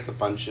got like a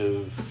bunch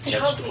of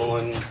vegetable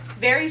and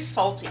Very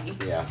salty.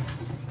 yeah.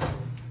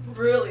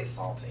 Really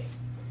salty.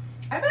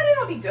 I bet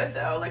it'll be good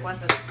though, like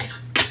once it's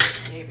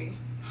maybe.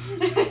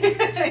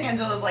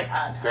 Angela's like,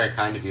 ah, It's no. very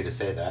kind of you to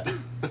say that.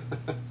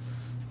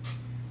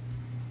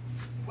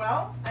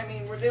 Well, I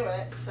mean, we're doing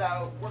it,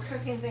 so we're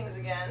cooking things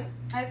again.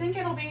 I think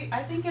it'll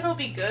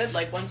be good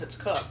like once it's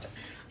cooked.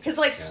 Because,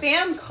 like,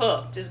 spam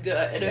cooked is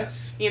good.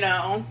 Yes. You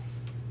know?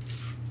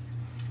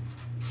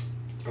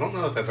 I don't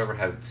know if I've ever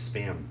had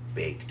spam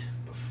baked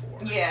before.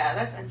 Yeah,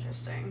 that's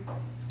interesting.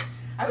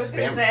 I was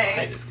gonna Spam say,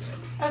 fried is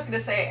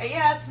good.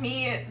 yeah, it's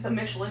me at the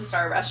Michelin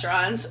star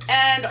restaurants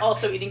and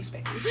also eating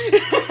spam.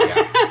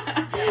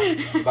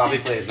 Yeah. Bobby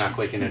Flay is not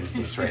quaking in his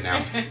boots right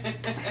now.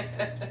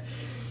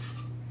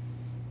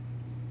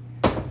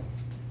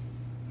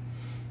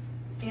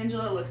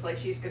 Angela looks like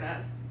she's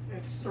gonna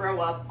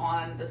throw up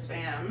on the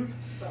spam.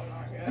 It's so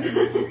not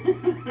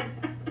good.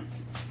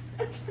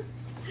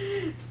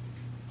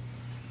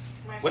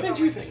 What did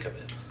you think of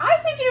it? I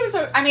think it was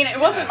it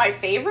wasn't my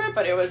favorite,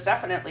 but it was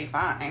definitely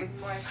fine.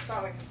 My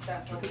stomach is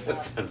definitely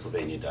That's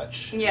Pennsylvania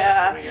Dutch.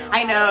 Yeah, Coming out.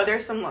 I know.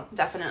 There's some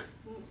definite,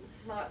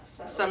 not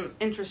settled. some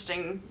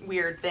interesting,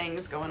 weird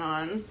things going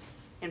on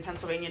in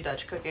Pennsylvania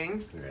Dutch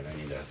cooking. All right, I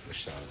need a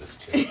shot of this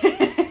too.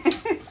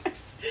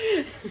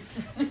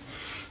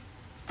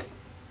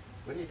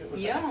 What are you doing with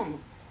Yum.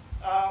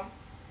 I'm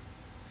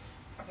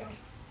gonna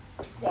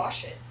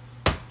wash it.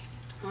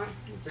 that?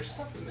 There's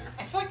stuff in there.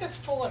 I feel like that's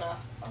full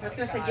enough. Oh I was my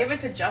gonna say, God. give it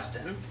to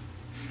Justin.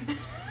 I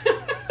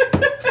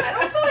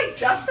don't feel like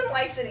Justin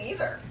likes it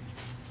either.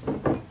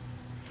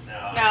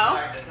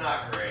 No? It's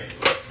not great.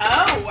 Oh,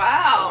 I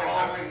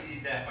wow. wouldn't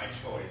eat that by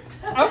choice.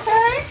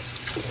 Okay.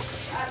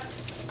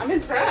 I'm This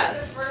is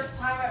impressed. the first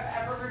time I've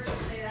ever heard you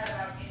say that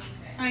about anything.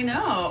 I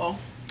know.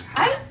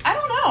 I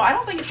don't know. I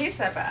don't think it tastes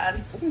that bad.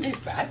 It doesn't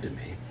taste bad to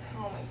me. Oh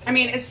my God. I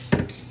mean, it's...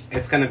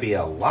 It's going to be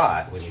a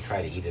lot when you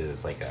try to eat it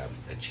as like a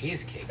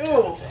cheesecake kind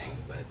Ooh. of thing,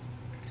 but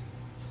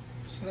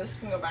So this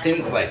can go back. thin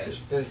to the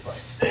slices, thin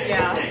slices.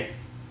 Yeah.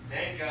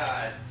 Thank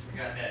God we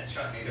got that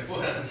chutney to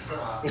put on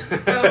top.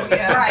 Oh,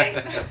 yeah.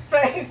 Right.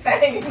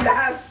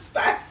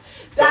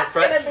 That's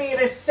fret. gonna be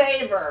the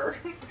savor.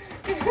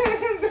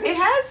 It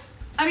has...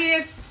 I mean,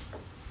 it's...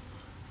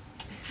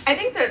 I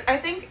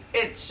think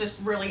it's just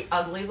really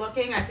ugly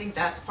looking. I think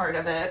that's part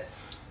of it.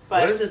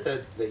 But What is it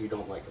that you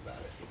don't like about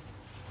it?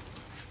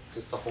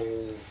 Just the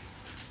whole...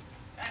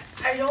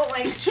 I don't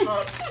like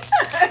chunks.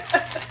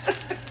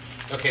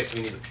 Okay, so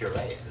we need a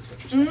puree, is what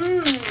you're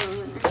saying.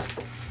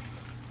 Mm.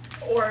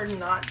 Or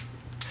not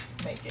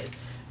make it.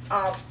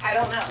 I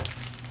don't know.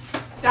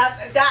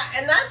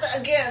 And that's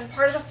again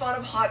part of the fun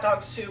of hot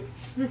dog soup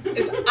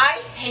is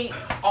I hate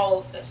all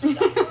of this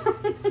stuff.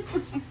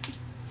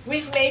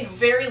 We've made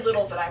very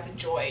little that I've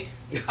enjoyed.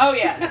 Oh,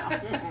 yeah, no.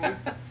 Mm-mm.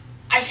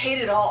 I hate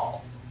it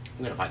all.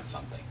 I'm going to find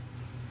something.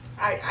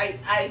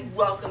 I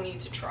welcome you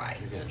to try.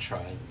 You're going to try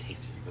and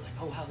taste it. You'll be like,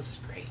 oh, wow, this is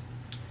great.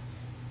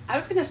 I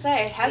was gonna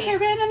say, has there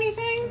been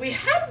anything? We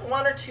had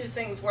one or two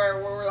things where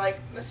we were like,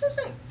 this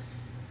isn't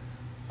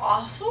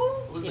awful.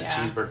 What was Yeah.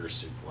 the cheeseburger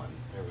soup one?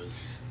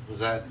 Was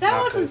that That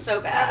not wasn't good? so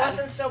bad. That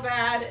wasn't so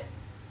bad.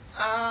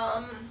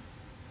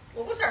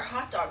 What was our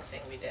hot dog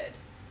thing we did?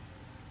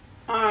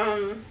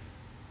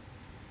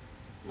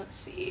 Let's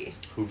see.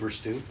 Hoover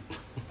stew?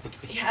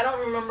 Yeah, I don't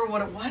remember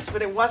what it was,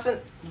 but it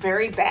wasn't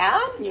very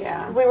bad.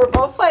 Yeah. We were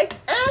both like,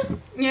 eh.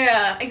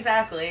 Yeah,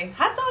 exactly.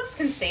 Hot dogs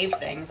can save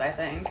things, I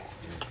think.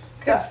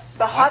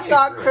 The hot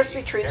dog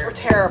crispy treats were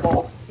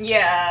terrible.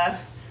 Yeah.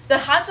 The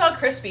hot dog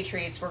crispy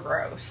treats were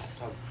gross.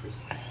 Oh,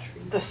 crispy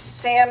treat. The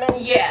salmon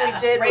dip Yeah, we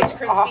did Rice was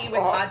Krispie awful.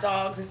 with hot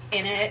dogs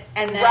in it,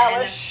 and then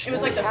Relish. it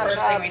was like the Ketchup.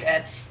 first thing we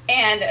did.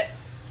 And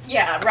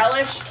yeah,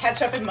 relish,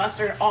 ketchup, and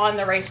mustard on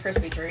the Rice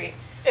Krispie treat.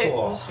 It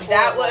Cool. was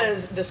That horrible.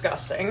 was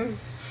disgusting.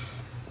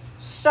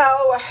 So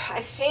I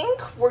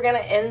think we're gonna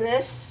end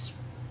this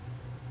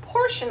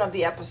portion of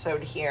the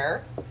episode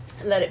here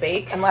Let it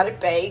bake. and let it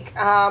bake.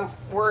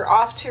 We're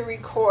off to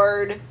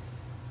record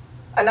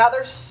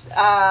another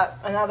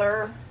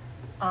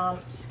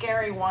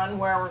scary one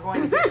where we're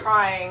going to be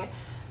trying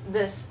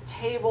this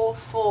table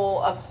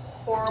full of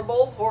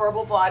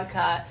horrible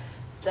vodka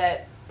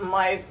that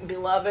my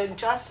beloved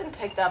Justin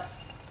picked up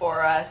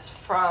for us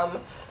from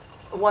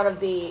one of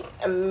the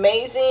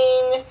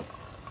amazing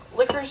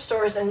liquor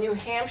stores in New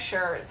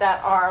Hampshire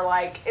that are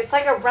like, it's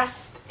like a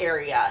rest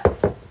area,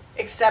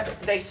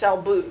 except they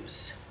sell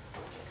booze.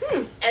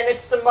 And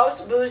it's the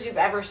most booze you've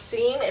ever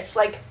seen. It's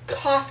like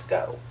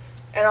Costco.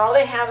 And all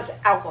they have is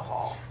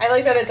alcohol. I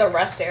like that it's a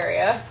rest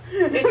area.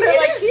 It's They're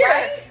like, is, here,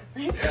 right?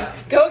 Yeah.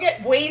 go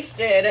get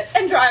wasted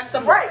and drive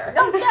somewhere. Right.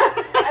 No,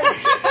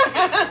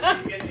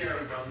 yeah. You get here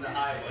from the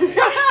highway.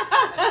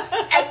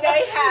 And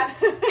they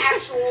have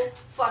actual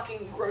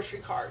fucking grocery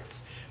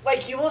carts.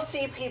 Like, you will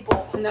see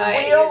people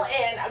Nice. wheel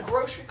in a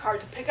grocery cart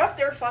to pick up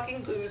their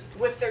fucking booze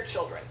with their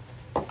children.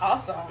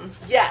 Awesome.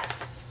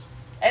 Yes.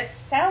 It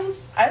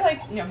sounds. I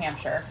like New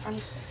Hampshire. I'm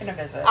gonna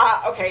visit.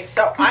 Okay,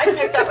 so I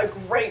picked up a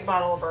great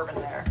bottle of bourbon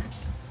there.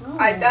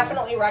 I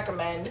definitely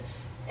recommend.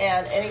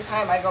 And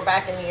anytime I go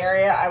back in the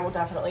area, I will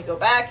definitely go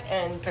back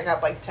and pick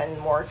up like 10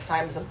 more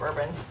times of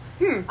bourbon.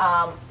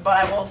 But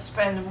I will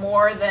spend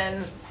more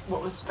than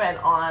what was spent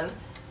on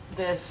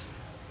this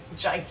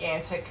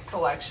gigantic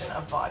collection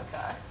of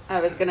vodka.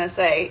 I was gonna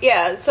say,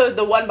 yeah. So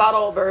the one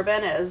bottle of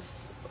bourbon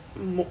is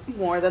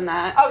more than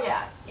that. Oh,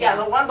 yeah. Yeah,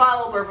 Yeah. the one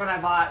bottle of bourbon I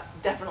bought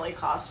definitely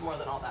cost more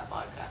than all that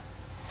vodka.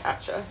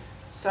 Gotcha.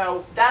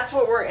 So that's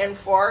what we're in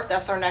for.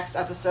 That's our next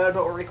episode,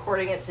 but we're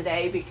recording it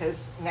today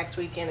because next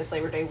weekend is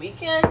Labor Day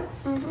weekend.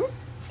 Mm-hmm.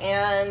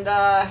 And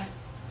I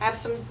have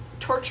some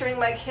torturing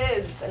my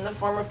kids in the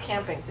form of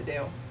camping to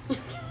do.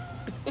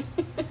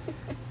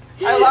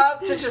 I love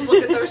to just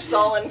look at their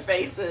sullen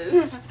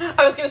faces.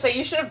 I was going to say,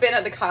 you should have been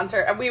at the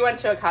concert. We went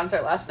to a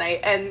concert last night,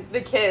 and the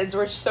kids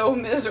were so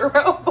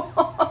miserable.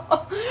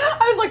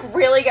 I was like,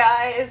 really,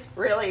 guys?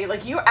 Really?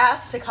 Like, you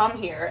asked to come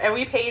here, and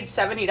we paid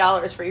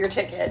 $70 for your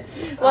ticket.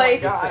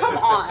 Like, come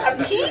on.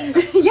 A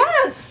piece?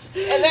 Yes!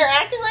 And they're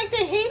acting like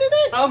they hated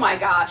it? Oh my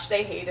gosh,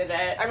 they hated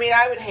it. I mean,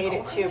 I would hate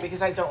it too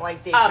because I don't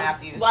like Dave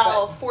Matthews.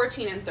 Well,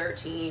 14 and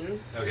 13.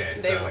 Okay,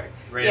 They so were.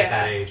 right Yeah. at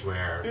that age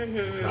where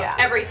it's not Yeah.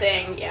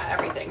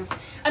 Everything's.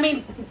 I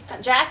mean,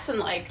 Jackson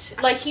like,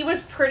 he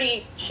was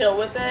pretty chill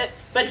with it,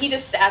 but he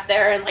just sat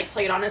there and, like,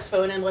 played on his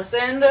phone and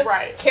listened.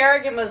 Right.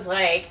 Kerrigan was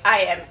like,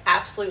 I am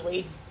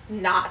absolutely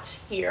not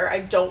here. I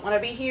don't want to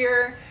be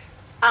here.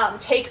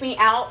 Take me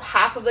out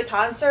half of the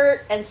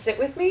concert and sit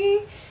with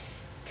me,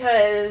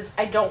 because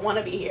I don't want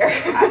to be here.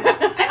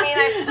 I mean,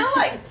 I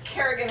feel like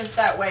Kerrigan is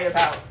that way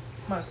about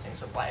most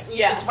things in life.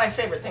 Yes. It's my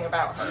favorite thing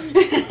about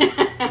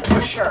her.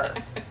 For sure.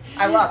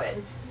 I love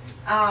it.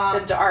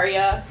 The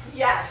Daria.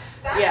 Yes.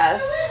 That's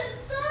Yes.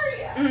 It's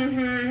Daria.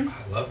 Mm-hmm.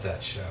 I love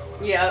that show. when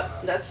I was Yep,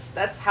 growing up.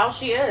 that's how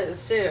she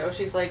is too.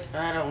 She's like,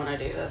 I don't want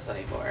to do this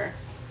anymore.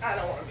 I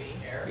don't want to be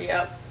here.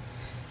 Yep.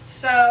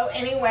 So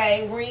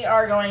anyway, we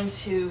are going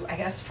to, I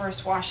guess,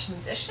 first wash some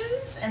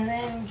dishes and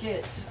then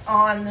get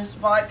on this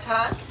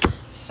vodka.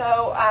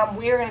 So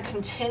we are going to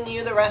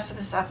continue the rest of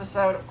this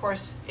episode. Of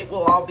course, it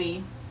will all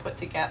be put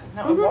together.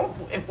 No, it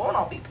won't. It won't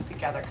all be put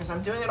together because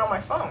I'm doing it on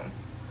my phone.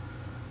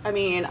 I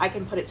mean, I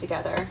can put it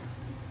together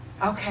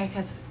Okay,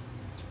 because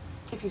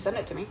if you send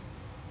it to me.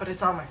 but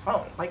it's on my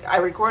phone. Like I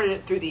recorded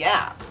it through the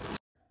app.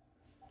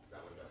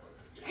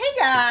 Hey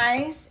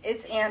guys,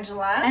 it's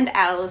Angela. And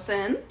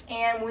Allison.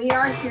 And we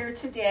are here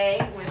today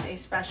with a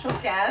special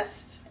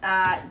guest,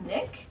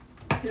 Nick,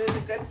 who is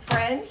a good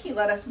friend. He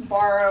let us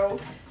borrow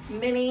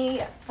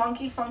mini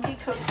funky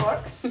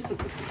cookbooks.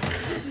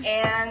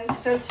 And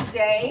so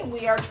today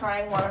we are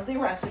trying one of the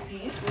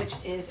recipes, which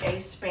is a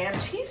Spam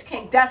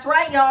cheesecake. That's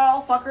right,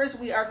 y'all, fuckers,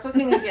 we are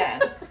cooking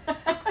again.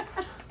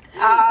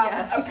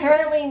 Yes.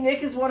 Apparently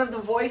Nick is one of the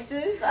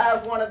voices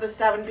of one of the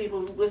 7 people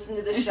who listen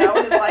to the show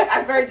and is like,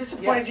 I'm very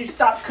disappointed you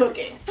stopped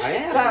cooking. I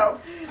am.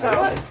 So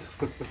I was.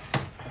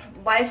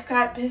 life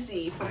got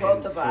busy for I am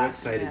both of so us.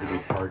 excited to be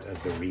part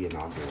of the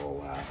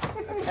re-inaugural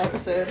episode.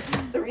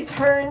 Episode. The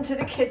return to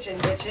the kitchen,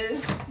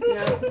 bitches.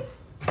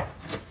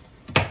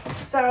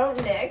 So,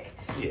 Nick,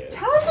 Yes.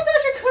 tell us about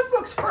your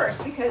cookbooks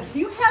first, because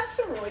you have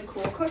some really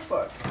cool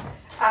cookbooks.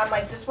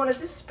 Like this one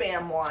is a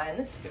Spam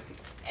one,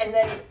 and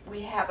then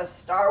we have a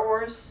Star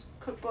Wars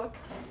cookbook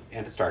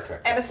And a Star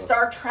Trek. and a cookbook.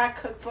 Star Trek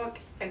cookbook,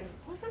 and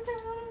wasn't there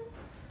one?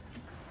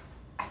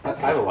 I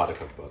have a lot of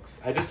cookbooks.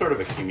 I just sort of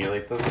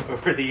accumulate them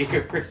over the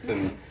years,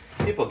 and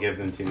people give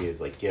them to me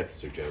as like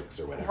gifts or jokes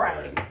or whatever.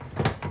 Right.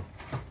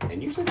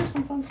 And usually there's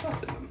some fun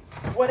stuff in them.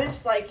 What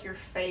is like your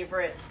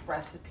favorite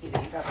recipe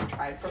that you've ever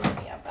tried from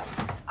any of them?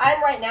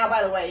 I'm right now,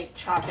 by the way,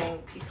 chopping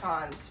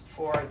pecans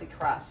for the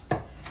crust.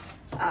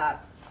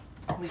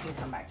 We can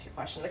come back to your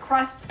question. The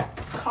crust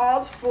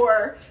called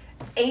for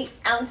 8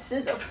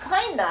 ounces of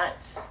pine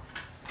nuts,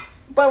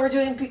 but we're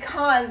doing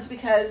pecans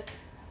because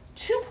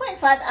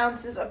 2.5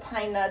 ounces of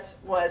pine nuts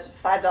was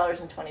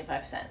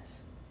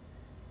 $5.25.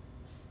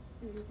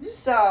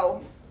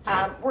 So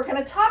we're going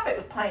to top it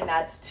with pine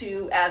nuts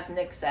to, as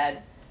Nick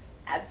said,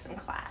 add some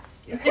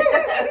class. Yes.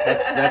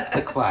 That's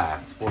the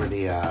class for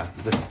the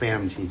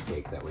Spam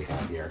cheesecake that we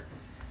have here.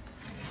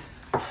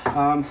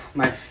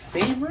 My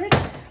favorite,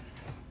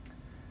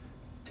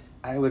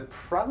 I would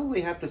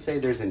probably have to say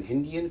there's an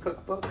Indian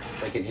cookbook,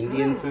 like an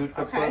Indian food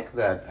cookbook okay.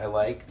 that I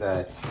like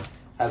that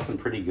has some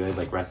pretty good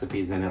like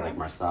recipes in it, like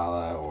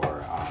marsala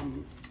or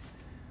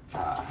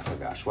oh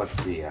gosh, what's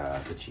the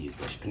cheese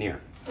dish? Paneer.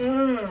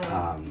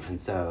 And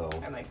so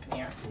I like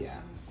paneer.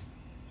 yeah,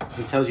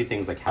 it tells you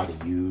things like how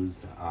to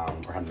use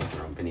or how to make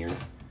your own paneer.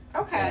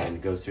 Okay. And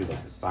goes through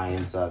like the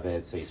science of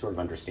it, so you sort of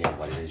understand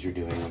what it is you're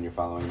doing when you're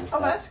following the steps. Oh,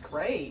 that's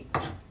great.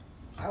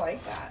 I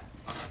like that.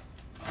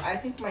 I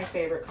think my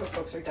favorite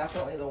cookbooks are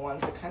definitely the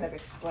ones that kind of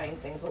explain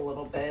things a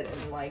little bit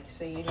and like,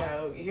 so you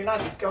know, you're not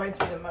just going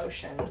through the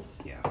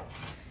motions.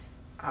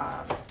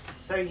 Yeah,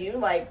 So you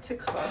like to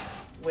cook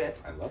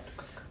with I love to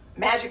cook.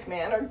 Magic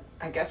Man, or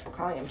I guess we're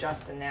calling him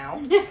Justin now.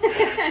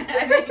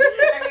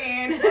 I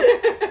mean,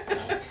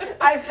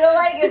 I feel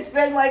like it's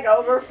been like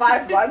over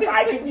 5 months.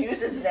 I can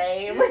use his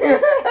name. I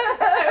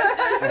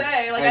was gonna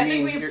say, like, I I think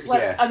mean, we've you're-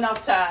 slept yeah.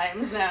 enough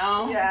times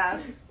now. Yeah,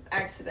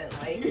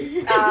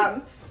 accidentally.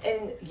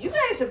 And you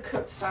guys have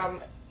cooked some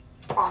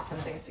awesome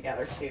things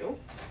together too.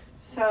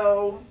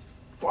 So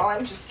while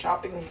I'm just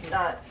chopping these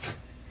nuts.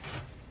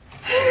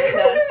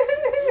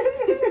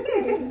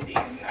 These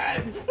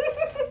nuts.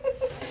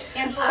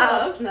 Angela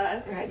loves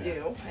nuts. I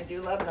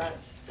do love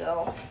nuts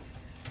still.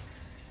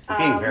 You're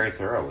being very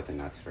thorough with the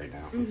nuts right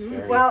now. It's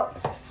very Well,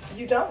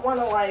 you don't want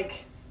to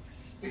like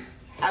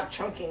have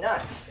chunky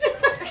nuts.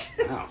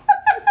 Oh.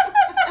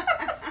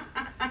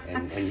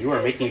 And you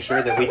are making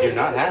sure that we do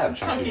not have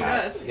chunky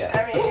nuts.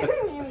 Yes. I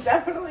mean, you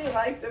definitely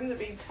like them to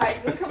be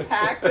tight and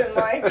compact and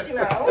like, you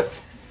know.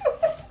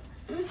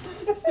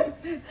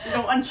 You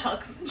don't want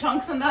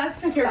chunks of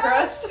nuts in your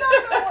crust? No,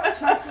 I don't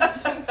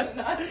want chunks of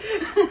nuts.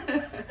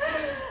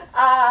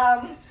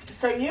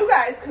 So you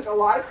guys cook a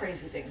lot of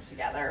crazy things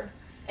together,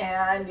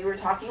 and you were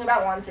talking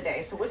about one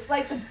today. So what's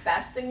like the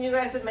best thing you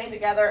guys have made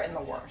together and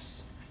the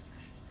worst?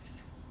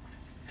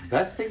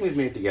 Best thing we've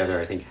made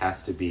together, I think,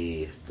 has to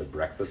be the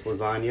breakfast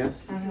lasagna.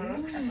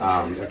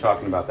 Mm-hmm. We were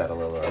talking about that a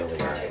little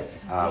earlier.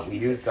 We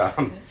used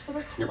you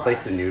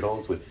replace the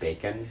noodles with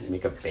bacon. You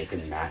make a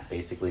bacon mat,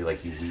 basically,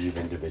 like you weave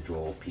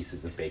individual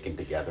pieces of bacon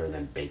together and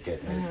then bake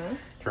it, and it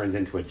turns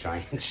into a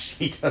giant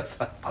sheet of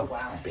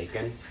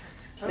bacon.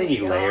 Then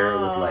you layer it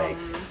with like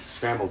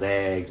scrambled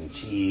eggs and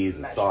cheese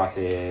and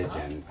sausage,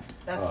 and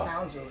that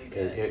sounds really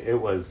good. It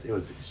was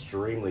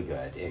extremely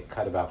good. It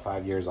cut about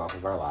 5 years off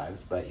of our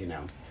lives, but you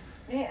know.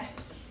 Yeah.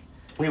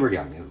 We were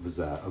young. It was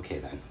okay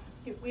then.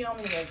 We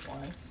only live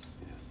once.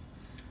 Yes.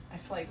 I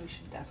feel like we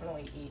should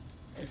definitely eat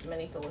as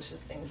many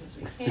delicious things as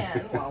we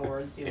can while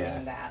we're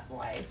doing that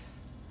life.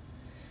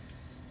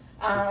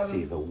 Let's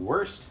see, the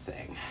worst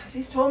thing.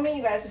 He's told me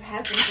you guys have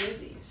had some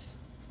doozies.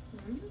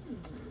 We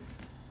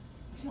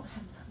don't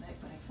have nutmeg,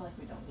 but I feel like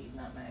we don't need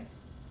nutmeg.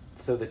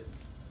 So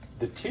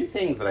the two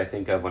things that I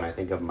think of when I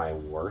think of my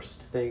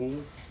worst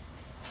things,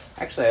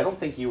 actually, I don't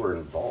think you were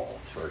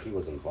involved, or he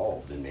was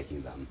involved in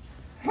making them.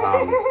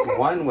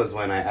 One was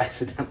when I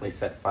accidentally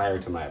set fire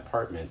to my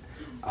apartment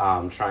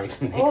trying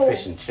to make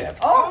fish and chips.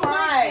 Oh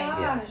my!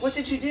 Yes. What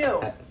did you do?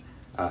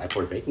 I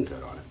poured baking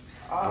soda on it.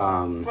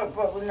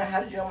 But Linda, how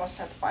did you almost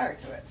set the fire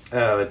to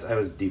it? I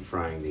was deep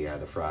frying the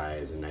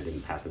fries, and I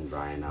didn't pat them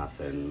dry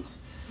enough, and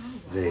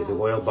the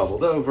oil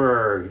bubbled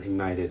over,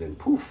 ignited, and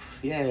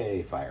poof!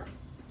 Yay, fire.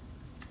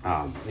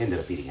 We ended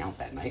up eating out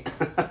that night.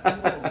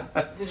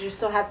 Did you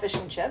still have fish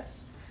and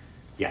chips?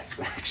 Yes,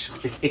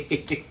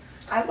 actually.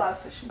 I love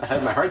fish and I chips.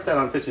 had my heart set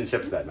on fish and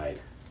chips that night.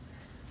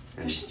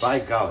 And Fish and by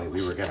chips. golly,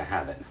 we were going to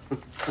have it.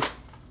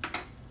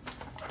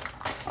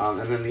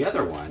 And then the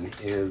other one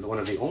is one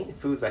of the only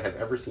foods I have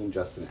ever seen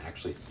Justin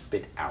actually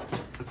spit out.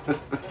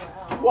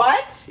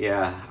 What?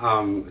 Yeah.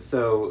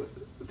 So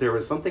there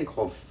was something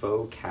called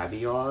faux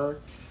caviar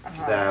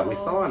that we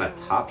saw on a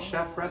Top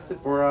Chef recipe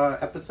or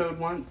episode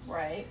once.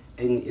 Right.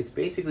 And it's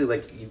basically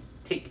like you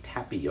take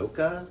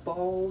tapioca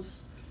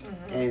balls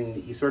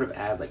and you sort of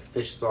add like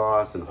fish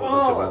sauce and a whole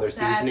bunch of other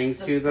seasonings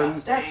to them.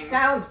 That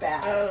sounds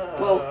bad.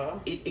 Well,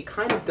 it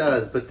kind of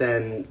does, but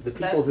then the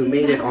people who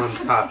made it on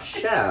Top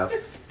Chef,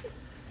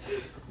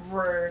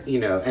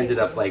 ended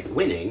up like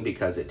winning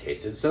because it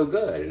tasted so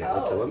good and it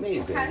was so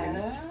amazing.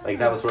 And like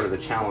that was sort of the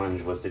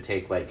challenge, was to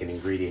take like an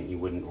ingredient you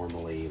wouldn't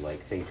normally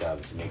like think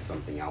of to make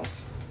something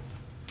else.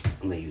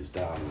 And they used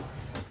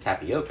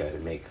tapioca to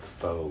make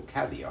faux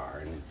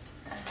caviar, and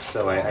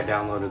so I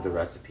downloaded the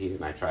recipe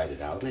and I tried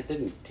it out, and it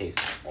didn't taste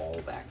all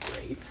that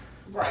great.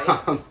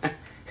 Right.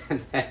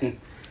 And then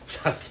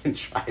Justin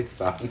tried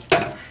some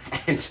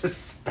and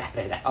just spat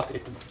it out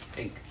into the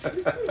sink.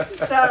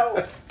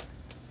 So,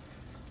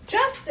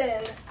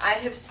 Justin, I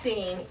have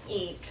seen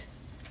eat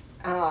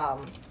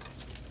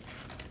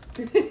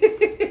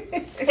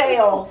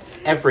stale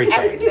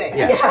everything.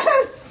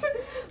 Yes.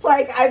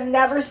 Like, I've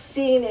never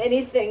seen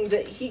anything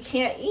that he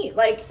can't eat.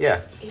 Like,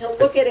 he'll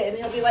look at it and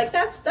he'll be like,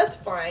 that's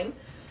fine.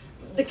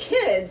 The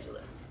kids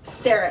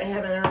stare at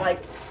him and are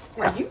like,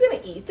 are you going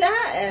to eat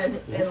that?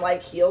 And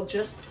like, he'll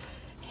just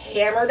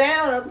hammer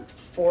down a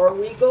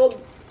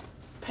 4-week-old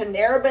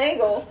Panera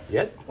bagel.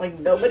 Yep. Like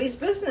nobody's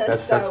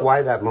business. That's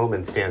why that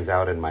moment stands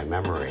out in my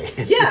memory.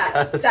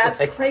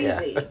 That's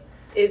crazy.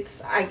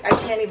 It's I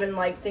can't even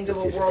like think of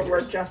a world where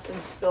Justin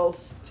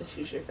spills. Just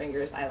use your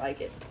fingers. I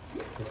like it.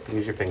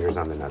 Use your fingers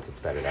on the nuts. It's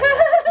better that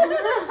way.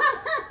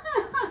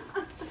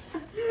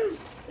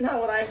 It's not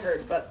what I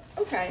heard, but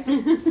okay.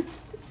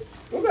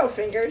 We'll go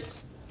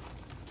fingers.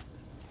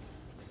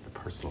 It's the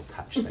personal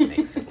touch that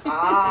makes it.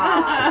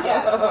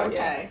 Yes.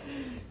 Okay.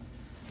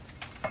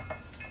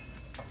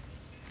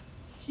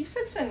 He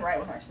fits in right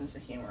with our sense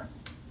of humor.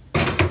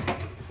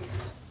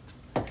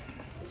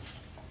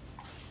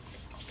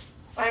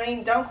 I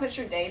mean, don't quit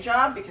your day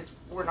job because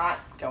we're not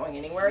going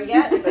anywhere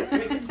yet, but we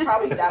could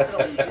probably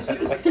definitely use you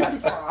as a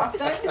guest more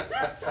often.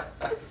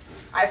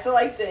 I feel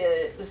like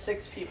the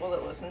 6 people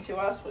that listen to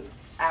us would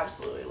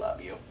absolutely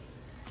love you.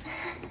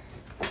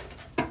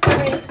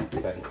 I mean,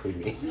 Does that include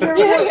me?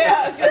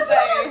 I was gonna say.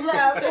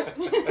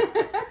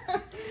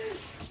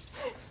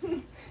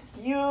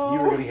 You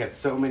were going to get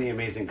so many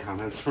amazing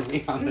comments from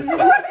me on this.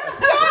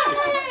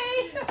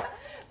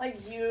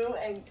 Like you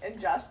and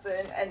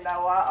Justin and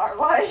Noah are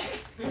like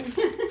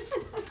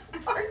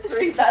our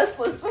 3 best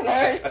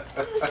listeners.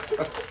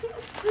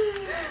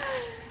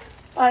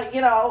 But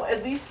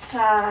at least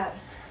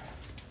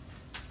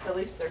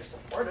they're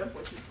supportive,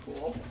 which is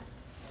cool.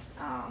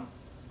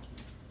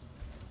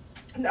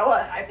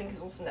 Noah, I think,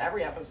 has listened to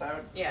every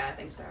episode. Yeah, I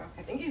think so.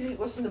 I think he's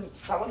listened to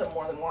some of them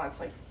more than once,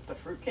 like the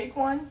fruitcake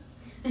one.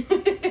 That's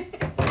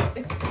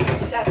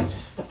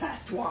just the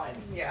best one.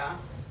 Yeah.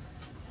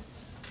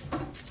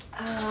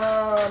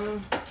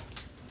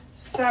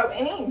 So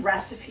any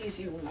recipes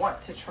you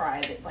want to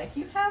try that like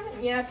you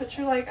haven't yet, but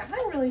you're like,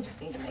 I really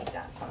just need to make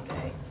that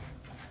someday.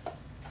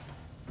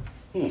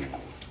 I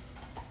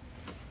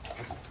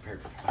wasn't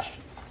prepared for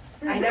questions.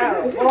 I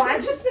know. Well,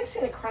 I'm just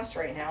mixing the crust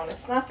right now, and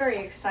it's not very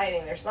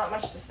exciting. There's not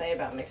much to say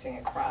about mixing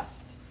a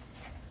crust.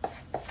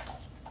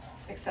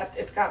 Except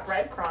it's got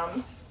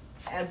breadcrumbs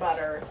and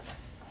butter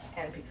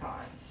and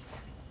pecans.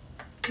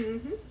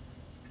 Mm-hmm.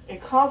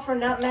 It called for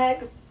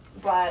nutmeg,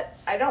 but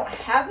I don't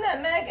have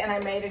nutmeg, and I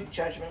made a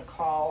judgment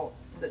call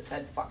that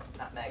said fuck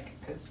nutmeg,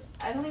 because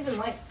I don't even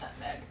like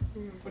nutmeg,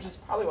 which is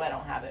probably why I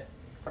don't have it.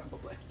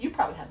 Probably. You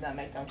probably have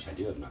nutmeg, don't you? I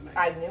do have nutmeg.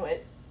 I knew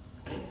it.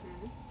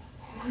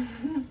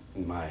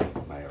 My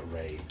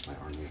array, my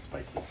army of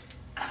spices.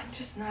 I'm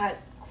just not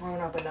grown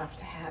up enough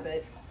to have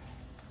it.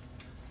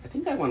 I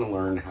think I want to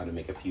learn how to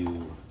make a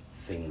few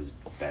things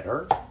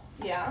better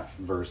Yeah,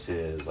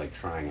 versus like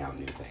trying out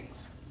new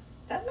things.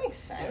 that makes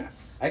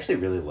sense. I actually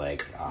really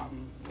like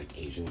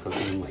Asian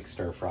cooking, like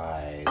stir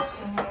fries,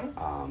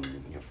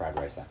 fried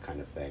rice, that kind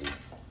of thing,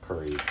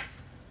 curries,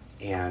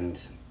 and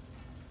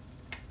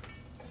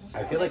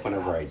I feel like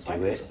whenever I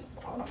do it,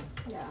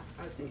 Yeah,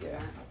 I was thinking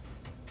that.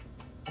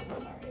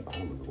 Sorry.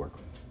 bottom would work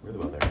really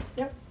well there.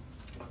 Yep.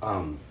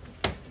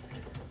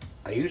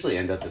 I usually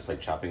end up just like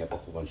chopping up a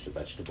whole bunch of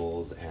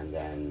vegetables and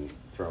then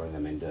throwing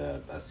them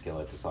into a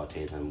skillet to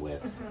saute them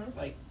with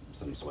like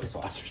some soy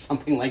sauce or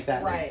something like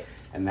that. Right.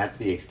 And that's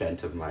the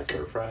extent of my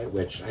stir fry,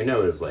 which I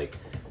know is like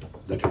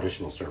the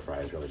traditional stir fry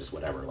is really just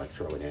whatever, like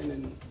throw it in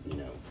and,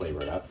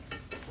 flavor it up.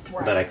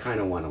 Right. But I kind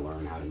of want to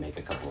learn how to make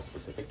a couple of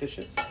specific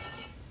dishes.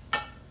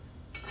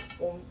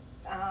 Well,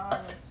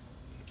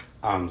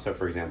 So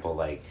for example,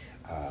 like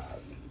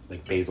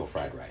basil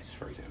fried rice,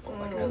 for example.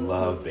 Like I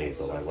love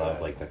basil. so I love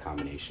good. like the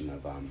combination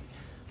of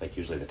like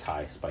usually the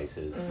Thai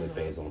spices with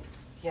basil.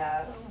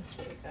 yeah, that's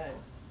really good.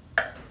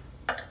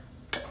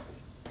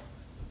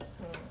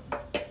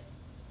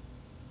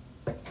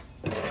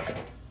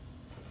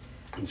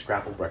 And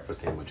scrapple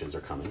breakfast sandwiches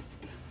are coming.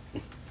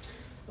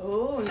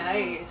 Oh,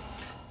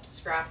 nice.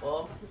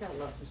 Scrapple. We gotta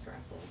love some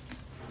scrapple.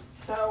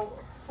 So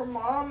her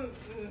mom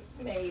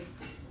made,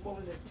 what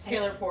was it?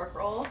 Taylor pork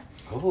roll.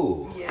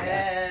 Oh,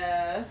 yes.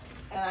 Yeah.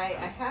 And I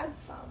had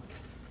some.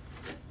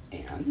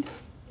 And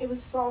It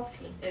was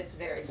salty, It's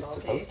very it's salty.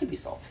 supposed to be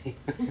salty.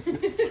 but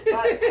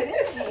I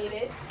didn't hate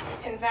it.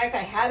 In fact, I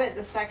had it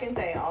the second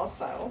day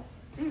also.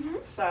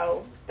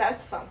 So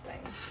that's something.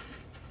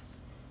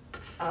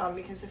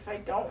 Because if I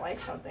don't like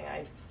something,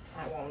 I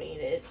won't eat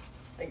it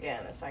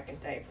again a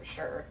second day for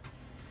sure.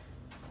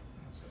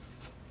 I'll just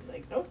be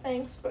like, no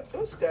thanks, but it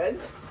was good.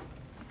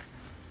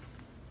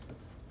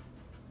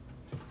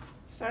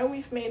 So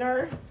we've made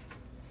our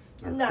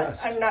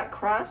nut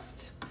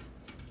crust.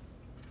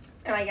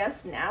 And I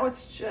guess now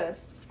it's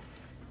just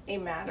a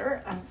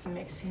matter of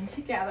mixing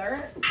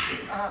together.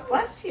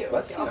 Bless you.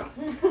 Bless you.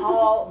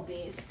 All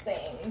these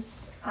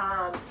things.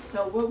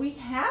 So what we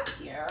have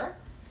here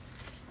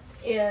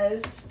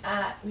is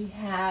we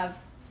have,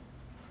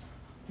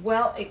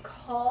 it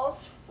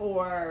calls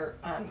for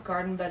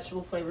garden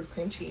vegetable flavored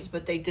cream cheese,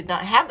 but they did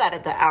not have that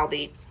at the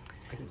Aldi.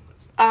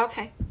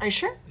 Okay. Are you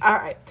sure? All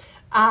right.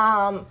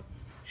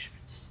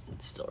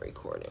 It's still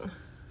recording.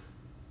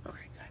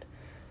 Okay, good.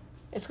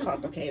 It's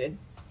complicated.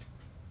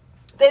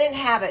 They didn't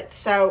have it,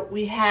 so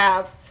we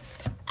have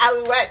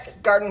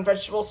Alouette garden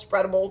vegetable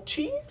spreadable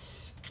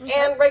cheese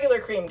and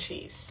regular cream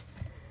cheese.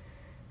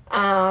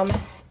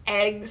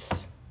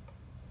 Eggs,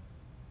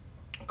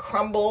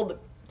 crumbled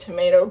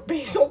tomato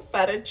basil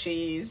feta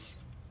cheese,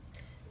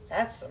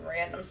 That's some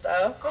random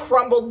stuff.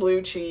 crumbled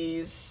blue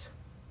cheese,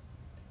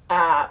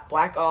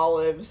 black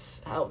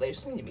olives. Oh, they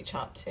just need to be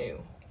chopped too.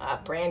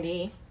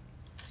 Brandy,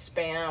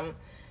 Spam,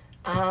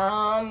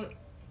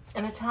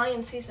 an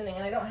Italian seasoning,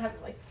 and I don't have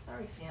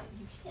sorry Sam,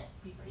 you can't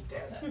be right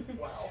there that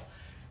well.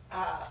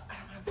 I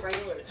don't have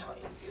regular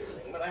Italian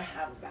seasoning, but I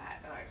have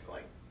that, and I feel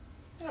like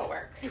it'll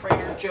work.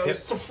 Trader Joe's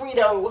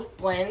Sofrito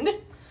blend.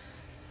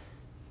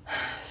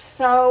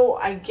 So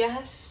I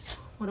guess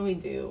what do we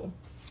do?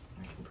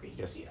 I can preheat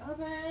Yes. the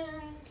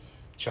oven.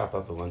 Chop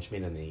up the lunch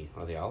meat and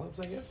the olives,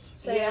 I guess.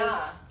 So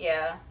Yeah.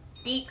 yeah.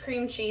 Beat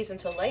cream cheese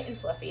until light and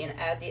fluffy and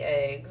add the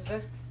eggs,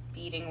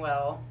 beating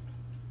well.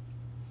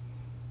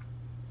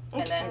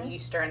 And then Okay. you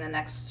stir in the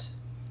next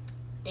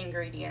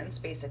ingredients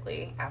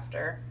basically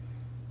after.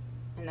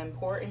 And then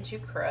pour into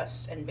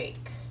crust and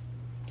bake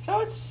So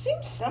it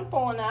seems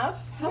simple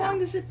enough. How Yeah. long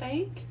does it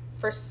bake?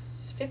 for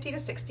 50 to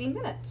 60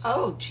 minutes.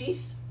 Oh,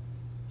 jeez.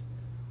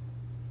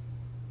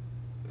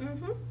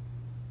 Mm-hmm.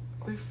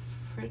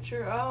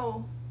 Refrigerator.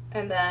 Oh.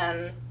 And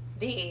then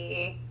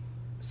the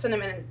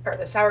cinnamon or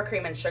the sour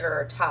cream and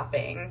sugar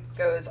topping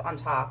goes on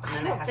top. And I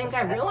then don't it has think to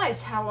I set.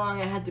 realized how long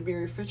it had to be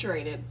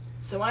refrigerated.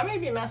 So I may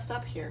be messed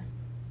up here.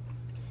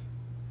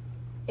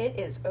 It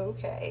is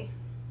okay.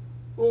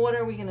 Well, what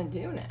are we going to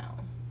do now?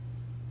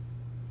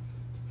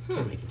 You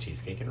can make a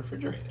cheesecake and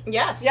refrigerate it.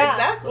 Yes, Yeah.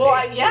 exactly. Well,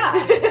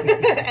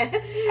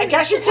 I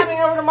guess you're coming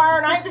over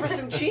tomorrow night for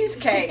some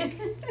cheesecake.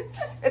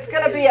 It's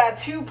gonna be a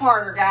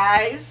two-parter,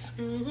 guys.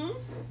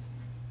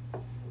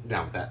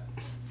 Down with that.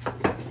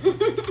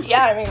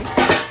 Yeah, I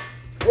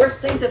mean, worse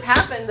things have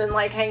happened than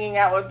like hanging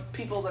out with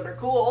people that are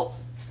cool.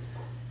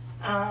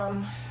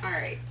 All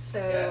right, so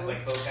Yes,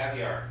 like faux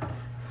caviar.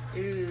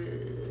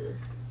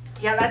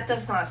 Yeah, that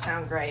does not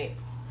sound great.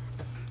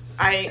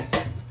 I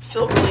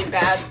feel really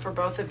bad for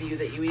both of you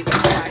that you even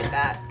tried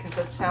that because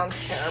it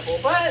sounds terrible.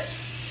 But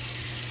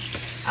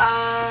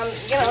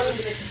you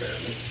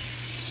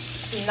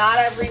know, not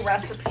every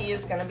recipe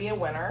is going to be a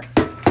winner.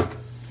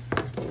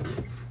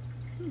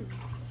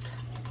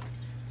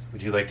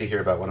 Would you like to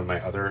hear about one of my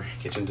other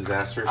kitchen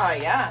disasters? Oh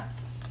yeah.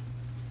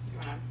 You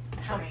wanna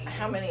try?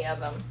 How many of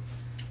them?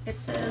 It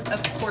says a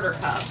quarter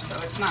cup, so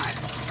it's not.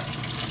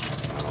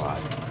 Not a lot.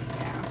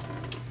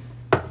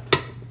 Yeah.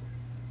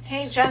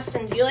 Hey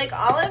Justin, do you like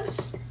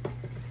olives?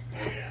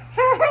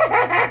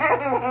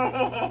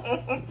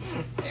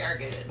 They are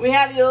good. We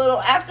have you a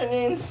little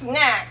afternoon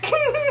snack.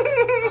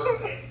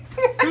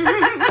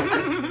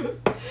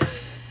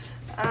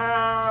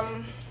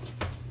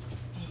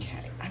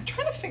 Okay, I'm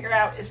trying to figure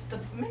out, is the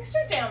mixer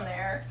down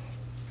there?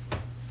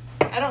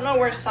 I don't know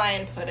where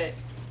Cyan put it.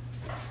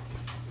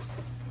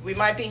 We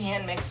might be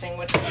hand mixing,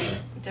 which would be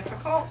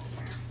difficult.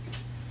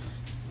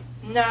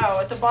 No,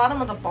 at the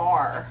bottom of the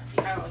bar.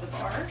 Oh, the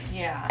bar?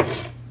 Yeah.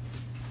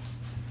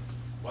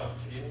 What?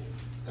 Do you need?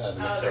 The Oh,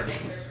 mixer. the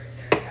mixer's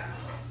right there,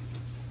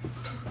 yeah.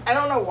 I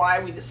don't know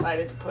why we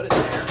decided to put it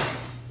there.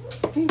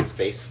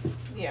 Space.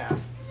 Yeah.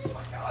 Oh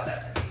my god,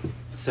 that's heavy.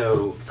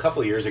 So, a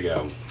couple years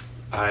ago,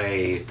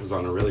 I was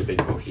on a really big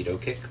mojito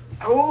kick.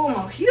 Oh,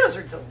 mojitos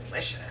are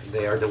delicious.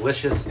 They are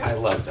delicious. I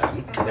love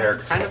them. They're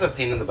kind of a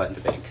pain in the butt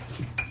to bake.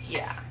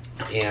 Yeah.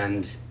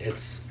 And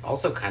it's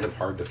also kind of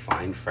hard to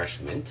find fresh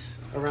mint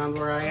around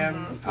where I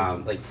am.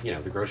 Like, you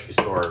know, the grocery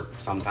store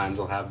sometimes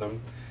will have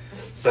them.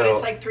 So But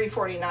it's like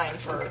 $3.49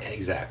 for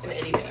exactly, an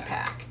itty bitty yeah.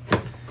 pack.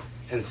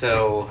 And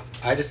so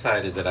I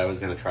decided that I was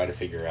going to try to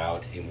figure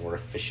out a more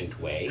efficient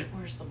way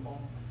Where's the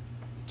bowl?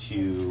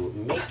 to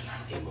make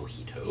a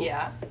mojito.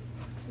 Yeah.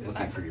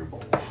 Looking for your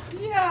bowl.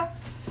 Yeah.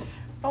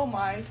 Oh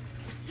my.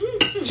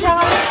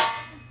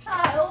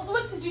 Child,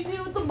 what did you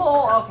do with the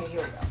bowl? Okay,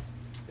 here we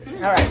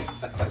go. All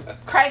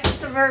right.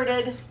 Crisis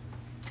averted.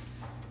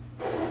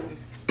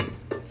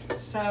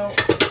 So,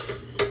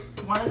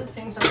 one of the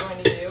things I'm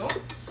going to do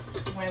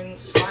when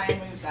Cyan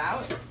moves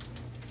out,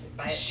 Is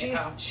by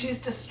she's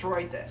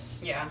destroyed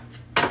this. Yeah.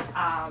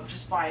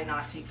 Just by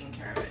not taking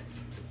care of it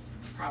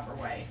the proper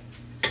way.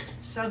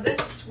 So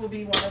this will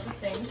be one of the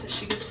things that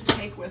she gets to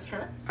take with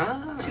her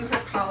Ah. to her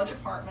college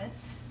apartment,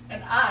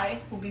 and I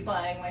will be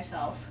buying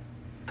myself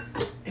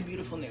a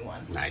beautiful new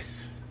one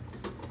Nice.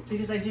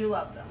 because I do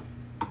love them.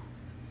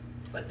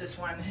 But this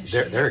one,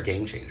 They're a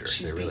game changer.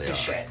 she's They really beat to are.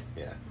 shit.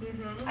 Yeah.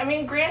 I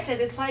mean, granted,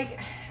 it's like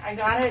I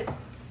got it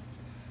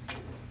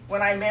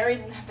when I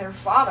married their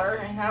father,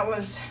 and that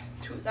was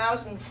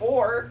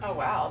 2004. Oh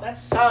wow,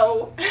 that's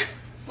So,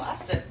 it's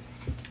lasted.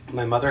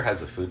 My mother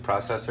has a food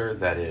processor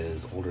that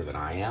is older than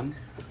I am.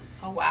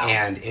 oh wow.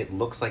 And it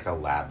looks like a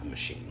lab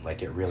machine.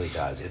 Like, it really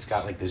does. It's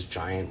got like this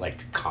giant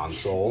like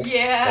console.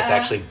 Yeah. That's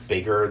actually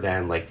bigger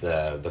than like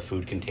the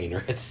food container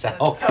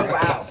itself. Oh,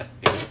 wow.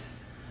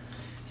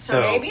 So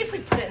So- maybe if we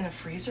put it in the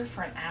freezer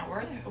for an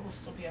hour, it will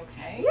still be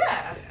okay.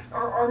 Yeah.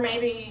 Or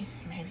maybe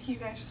you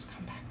guys just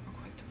come back real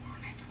quick tomorrow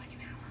night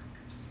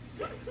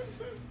for like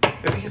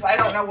an hour. Because I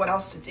don't know what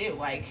else to do.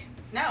 Like,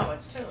 No,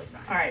 it's totally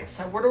fine. all right.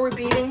 So what are we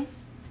beating?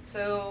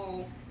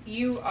 So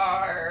you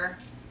are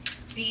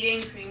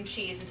beating cream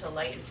cheese until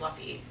light and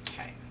fluffy.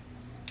 Okay.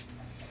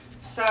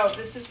 So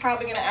this is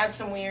probably going to add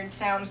some weird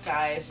sounds,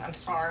 guys. I'm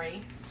sorry.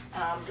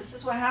 This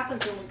is what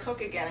happens when we cook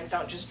again and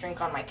don't just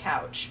drink on my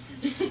couch.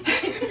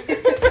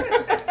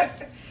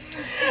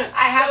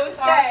 I have to Those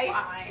are say,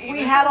 fine. we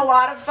had a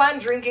lot of fun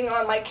drinking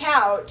on my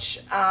couch,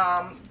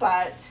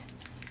 but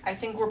I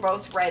think we're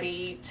both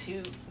ready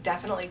to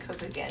definitely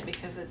cook again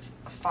because it's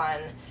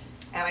fun.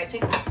 And I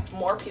think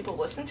more people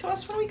listen to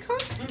us when we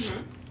cook,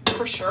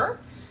 for sure.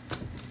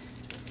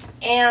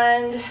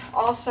 And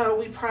also,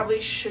 we probably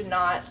should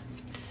not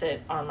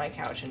sit on my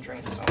couch and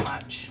drink so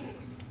much.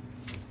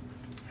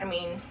 I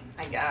mean,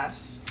 I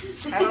guess.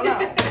 I don't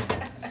know.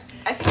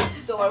 I think it's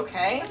still I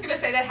okay. was gonna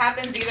say that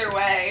happens either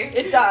way.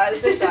 It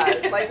does, it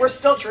does. Like, we're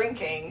still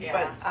drinking,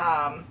 Yeah.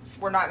 but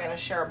we're not going to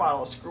share a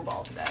bottle of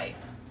Screwball today.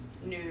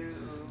 No.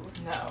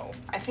 No.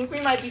 I think we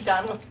might be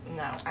done with...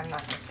 No, I'm not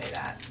going to say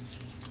that.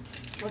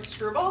 What,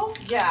 Screwball?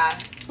 Yeah.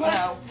 What?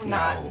 No, we're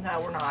not. No.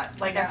 No, we're not.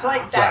 Like, I No. feel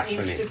like that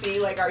Blasphemy. needs to be,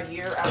 like, our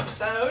year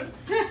episode.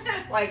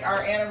 Like,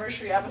 our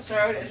anniversary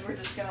episode is we're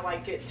just going to,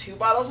 like, get 2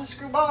 bottles of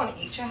Screwball and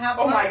each have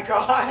Oh one. my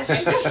gosh.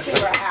 And just see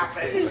what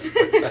happens.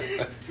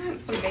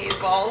 Some maze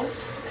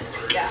balls.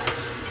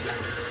 Yes.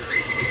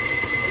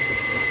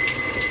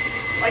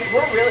 Like,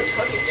 we're really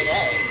cooking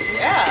today.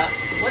 Yeah.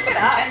 Look Some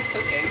at intense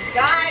us. cooking.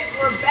 Guys,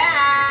 we're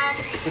back.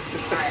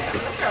 Alright, I'm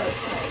gonna throw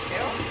this in there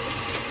too.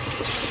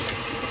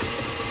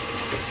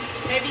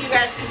 Maybe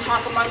guys can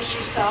talk amongst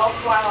yourselves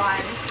while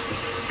I'm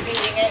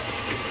eating it.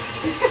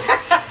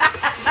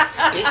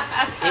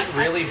 It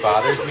really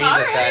bothers me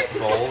that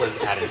bowl is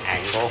at an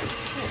angle.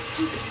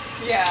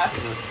 Yeah.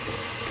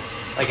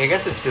 Like, I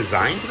guess it's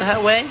designed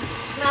that way.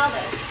 Smell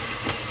this.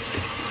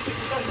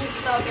 Doesn't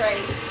smell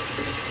great.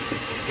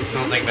 It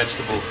smells like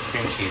vegetable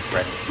cream cheese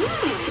bread.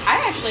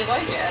 I actually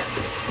like it.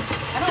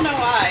 I don't know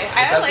why.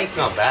 It doesn't like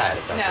smell bad,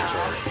 if that's No. for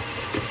sure.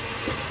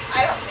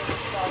 I don't think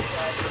it smells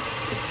good.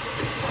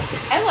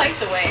 I like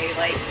the way,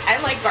 like, I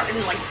like garden,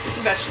 like,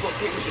 vegetable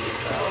cream cheese,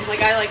 though.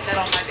 Like, I like that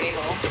on my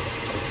bagel.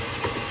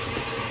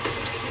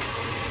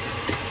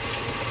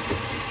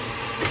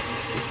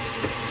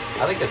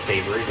 I like a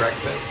savory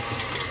breakfast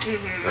I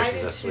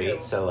versus do a sweet.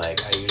 too. So, like,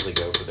 I usually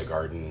go for the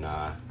garden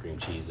cream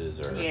cheeses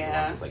or the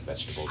Yeah. ones with, like,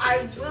 vegetables. I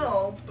and meats in them.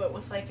 will, but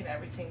with like an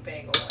everything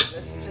bagel. And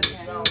this just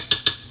Yeah. smells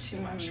too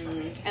much for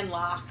me. And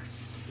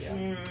lox. Yeah.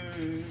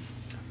 Mm.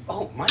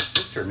 Oh, my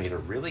sister made a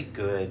really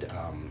good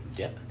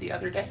dip the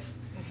other day.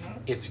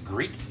 It's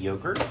Greek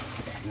yogurt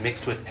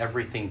mixed with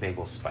everything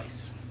bagel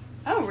spice.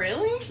 Oh,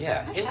 really?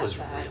 Yeah, I it have was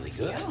that. really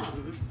good.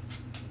 Yum.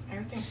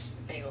 Everything's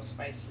bagel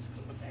spice is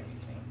good with everything.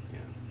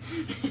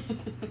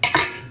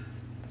 Yeah.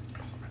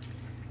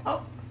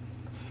 Oh,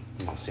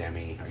 Oh,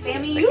 Sammy. are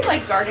Sammy, making you like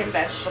this? garden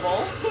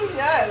vegetable. he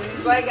does.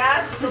 He's like,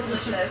 that's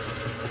delicious.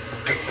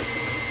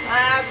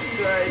 That's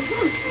good.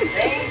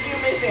 Thank you,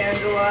 Miss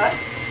Angela.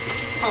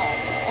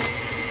 Oh.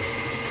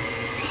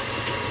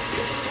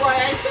 This is why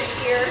I sit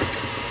here.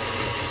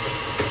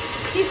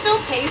 He's so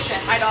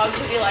patient. My dogs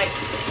would be like,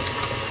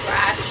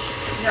 scratch,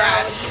 No,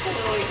 scratch. he's a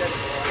really good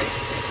boy,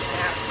 I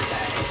have to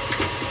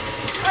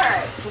say.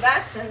 Alright, so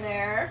that's in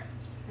there.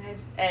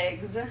 Nice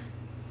eggs.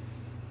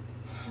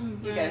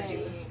 You gotta do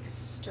Right.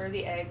 stir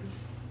the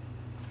eggs.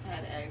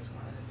 Add eggs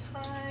one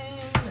at a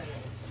time.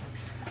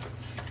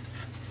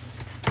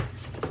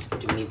 And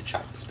Do we need to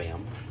chop the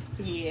Spam?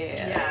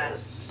 Yeah.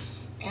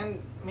 yes.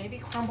 And maybe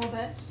crumble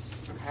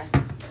this Okay.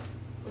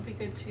 would be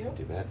good too.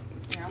 Do that?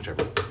 Yeah.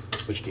 Whichever.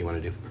 Which do you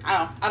want to do?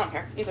 I don't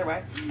care. Either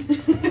way.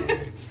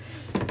 Here,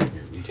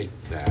 you take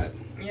that.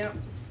 Yep.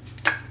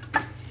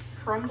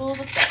 Crumble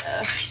the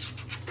feta.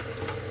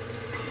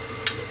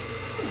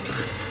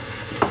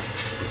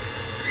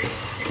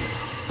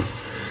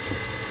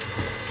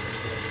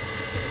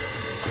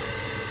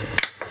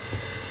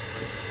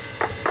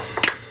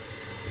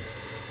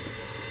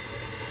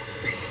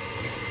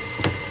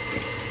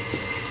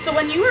 So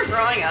when you were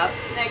growing up,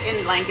 Nick,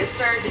 in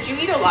Lancaster, did you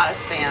eat a lot of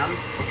Spam?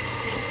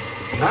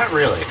 Not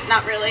really.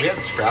 Not really? We had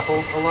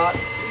Scrapple a lot.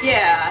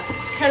 Yeah,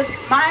 because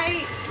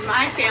my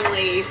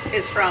family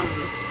is from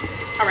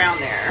around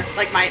there,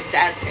 like my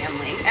dad's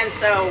family, and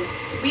so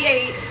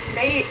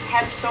they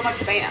had so much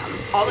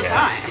Spam all the Yeah.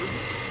 time.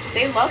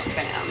 They love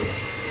Spam,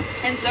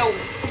 and so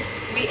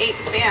we ate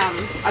Spam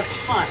a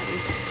ton.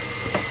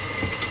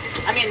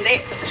 I mean,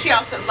 she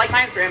also, like,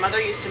 my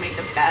grandmother used to make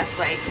the best,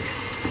 like,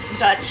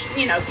 Dutch,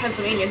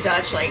 Pennsylvania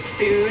Dutch, like,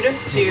 food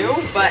too,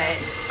 but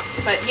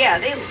yeah,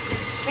 they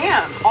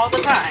Spam all the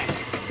time.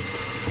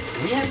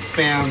 We had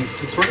Spam.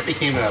 It sort of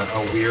became a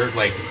weird,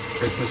 like,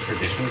 Christmas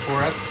tradition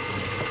for us.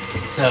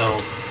 So,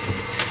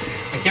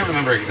 I can't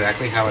remember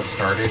exactly how it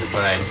started,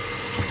 but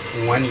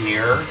one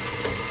year,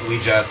 we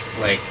just,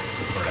 like,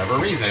 for whatever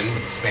reason,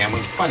 Spam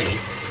was funny.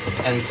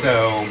 And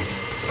so,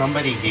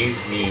 somebody gave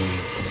me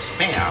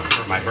Spam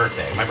for my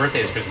birthday. My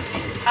birthday is Christmas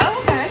Eve.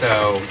 Oh, okay.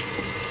 So,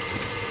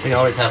 we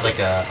always have, like,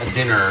 a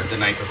dinner the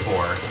night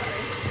before.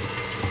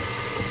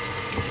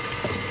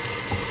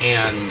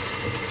 And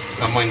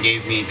someone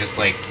gave me just,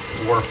 like,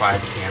 4 or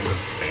 5 cans of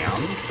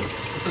Spam.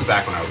 This was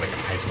back when I was, like, in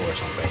high school or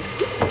something.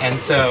 And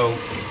so,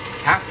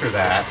 after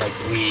that, like,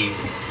 we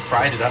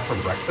fried it up for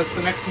breakfast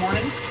the next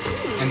morning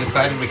and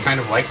decided we kind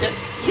of liked it.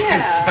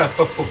 Yeah. And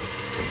so,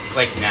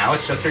 like, now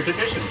it's just a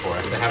tradition for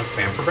us to have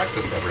Spam for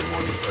breakfast every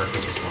morning, or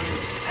Christmas morning.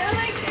 I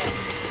like it.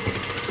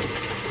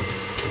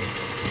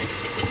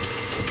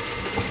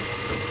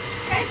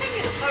 I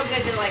think it's so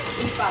good to like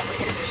keep up with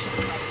traditions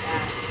like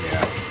that.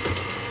 Yeah.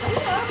 I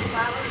love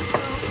flowers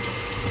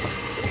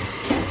too.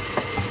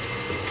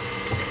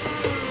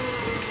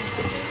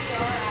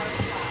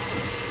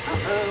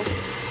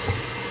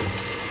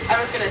 I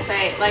was gonna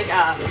say, like,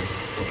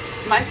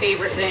 my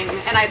favorite thing,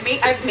 and I've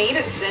made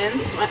it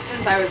since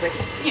I was like,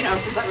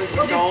 since I was an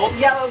We'll adult. do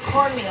yellow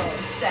cornmeal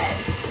instead.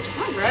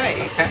 All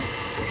right. Okay.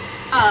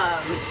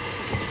 Um,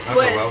 I'll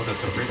Was- go well with the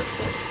sofrito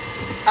spice.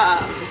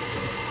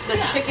 the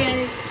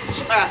chicken,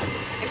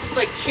 it's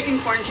like chicken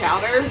corn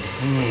chowder,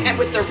 and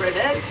with the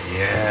rivets.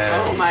 Yes.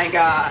 Oh my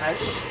gosh,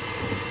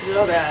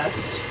 the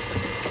best.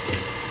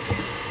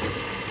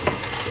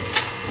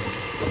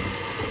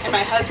 And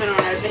my husband,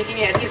 when I was making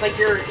it, he's like,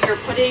 "You're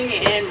putting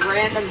in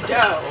random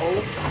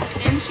dough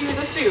into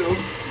the soup."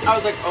 I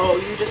was like, "Oh,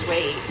 you just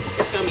wait.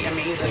 It's gonna be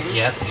amazing."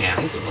 Yes,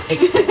 and like,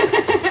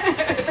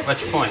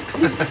 what's your point?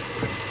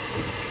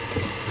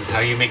 This is how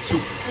you make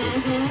soup.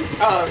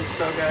 Oh, it was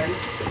so good.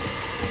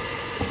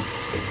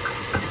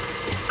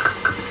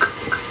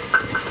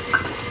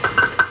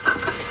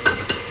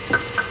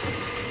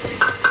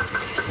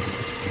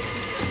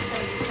 This is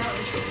going to be so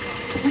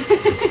interesting.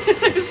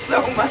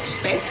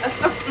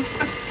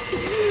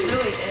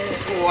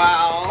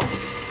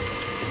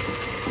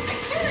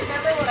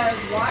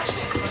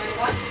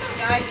 watched some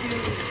guy do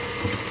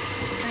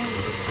things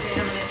with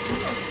spam and it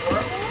didn't look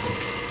horrible.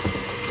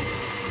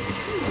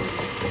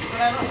 But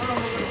I don't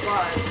remember what it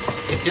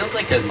was. It feels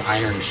like an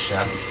Iron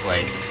Chef,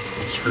 like,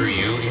 screw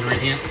you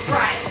ingredient.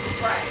 Right.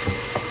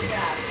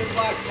 Yeah, good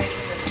luck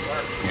making this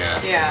work.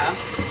 Yeah. Yeah.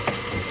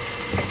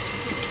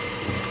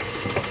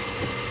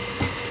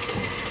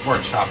 Or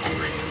a chopped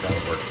ingredient, that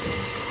would work too.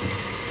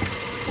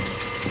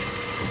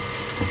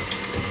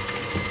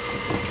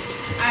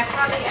 I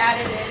probably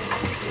added in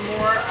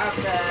more of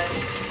the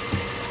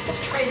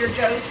Trader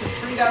Joe's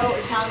Sofrito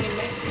Italian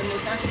mix than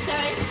was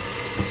necessary.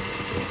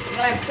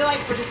 But I feel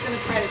like we're just going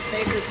to try to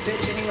save this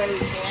bitch any way we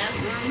can.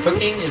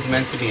 Cooking is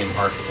meant to be an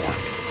art form.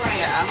 Right.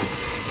 Yeah.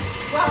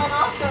 Well, and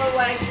also,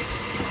 like,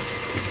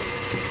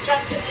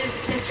 Justin is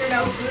Mr.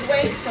 No Food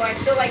Waste, so I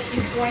feel like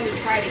he's going to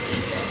try to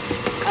eat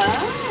this.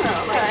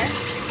 Oh, okay.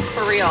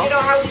 For real. You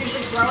know how we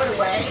usually throw it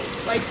away?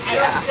 Like, I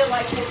Yeah. don't feel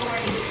like we're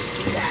going to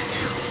do that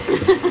now.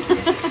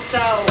 So,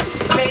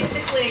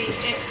 basically,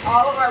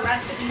 all of our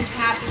recipes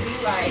have to be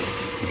like,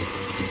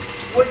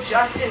 would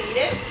Justin eat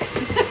it?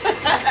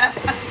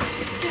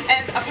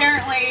 And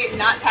apparently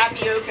not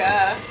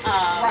tapioca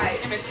Right.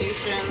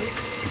 imitation.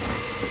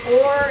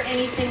 Or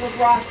anything with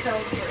raw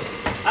stone fruit.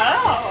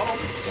 Oh,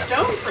 Yes.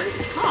 stone fruit,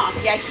 huh?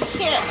 Yeah, he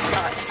can't.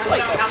 Sorry. I feel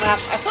like know that's how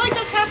much- half. I feel like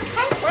that's half a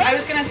cup, right? I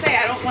was gonna say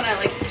I don't want to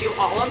like do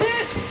all of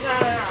it.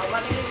 No.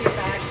 Let me give you a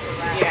bag for the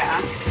rest.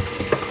 Yeah.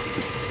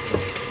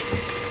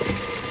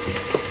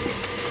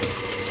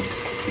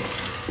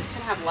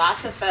 I have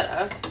lots of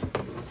feta.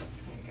 There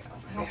you go.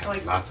 I don't Yeah, feel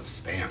like. lots of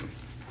spam.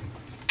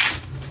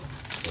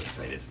 So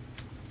excited.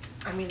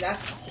 I mean,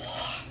 that's a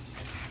lot.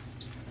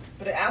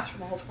 But it asks for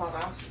the whole 12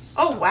 ounces.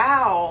 Oh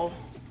wow!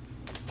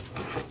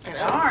 I know.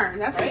 Darn,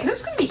 that's Right? this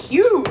is gonna be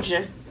huge.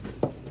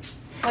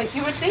 Like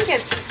you would think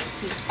it's.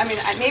 I mean,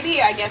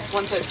 maybe I guess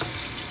once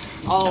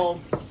it's all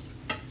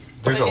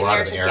There's put a in lot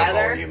there of air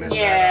together. volume in that.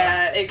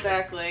 Yeah,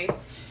 exactly.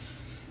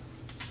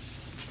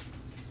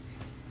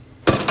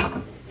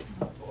 Oh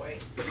boy.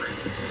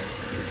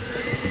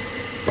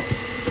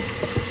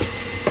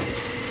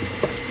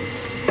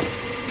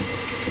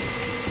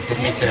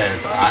 Sydney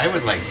says, I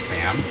would like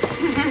spam.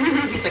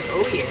 He's like,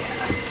 oh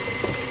yeah.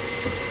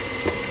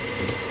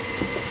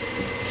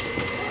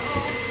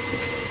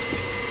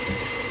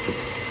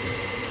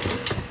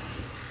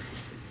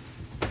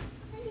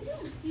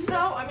 So,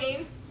 I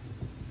mean,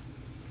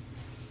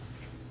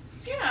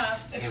 Yeah.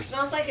 it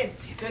smells like a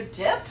good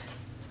dip.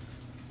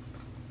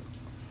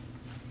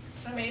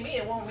 So maybe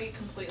it won't be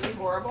completely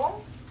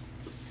horrible.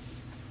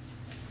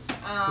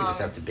 We just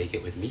have to bake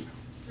it with meat.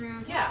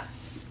 Yeah,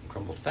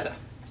 Crumbled feta.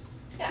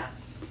 yeah.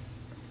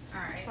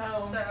 All right.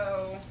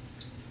 So-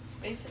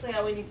 Basically,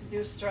 all we need to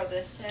do is throw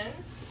this in.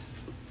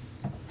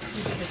 you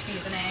do the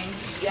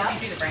seasoning. Yeah. You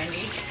do the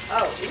brandy.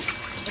 Oh,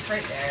 oops. It's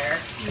right there.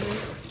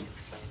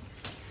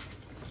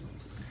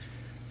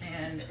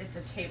 And it's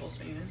a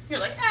tablespoon. You're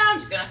like, I'm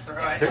just gonna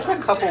throw it. There's I'm a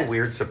just couple gonna-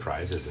 weird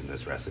surprises in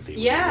this recipe.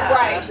 when Yeah. you look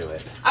Right. into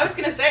it. I was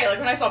gonna say, like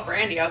when I saw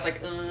brandy, I was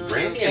like,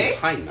 Brandy okay.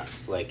 and pine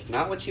nuts, like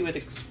not what you would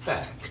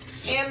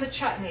expect. And the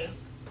chutney.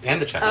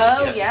 And the chutney.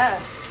 Oh yeah.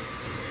 yes.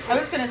 I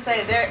was gonna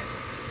say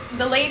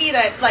the lady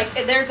that like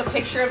there's a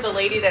picture of the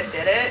lady that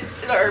did it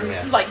or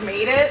Yeah. like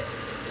made it,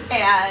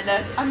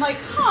 and I'm like,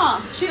 huh?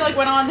 She like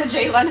went on the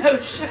Jay Leno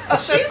show.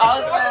 That's She's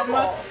awesome.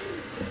 adorable.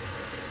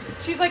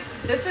 She's like,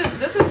 this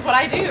is what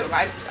I do.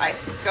 I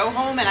go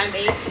home and I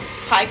make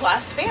high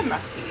class spam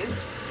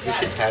recipes. You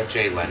should tag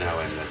Jay Leno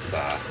in this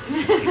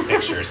these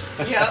pictures.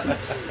 Yep.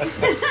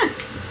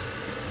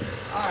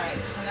 All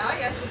right, so now I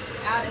guess we just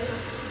add in the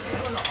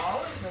spam and the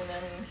olives, and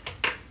then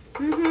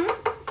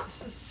Mm-hmm.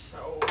 this is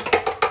so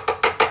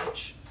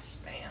much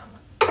spam.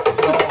 Is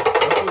it all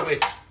no food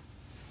waste?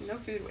 No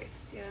food waste.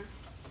 Yeah.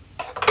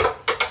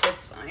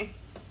 That's funny.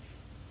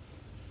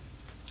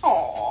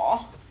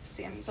 Aw.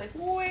 Sammy's like,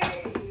 wait. How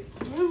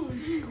do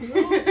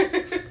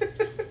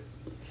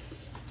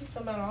you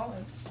feel about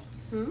olives?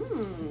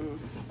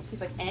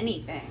 He's like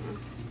anything.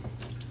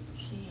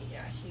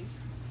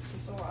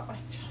 He's a lot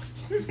like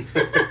Justin.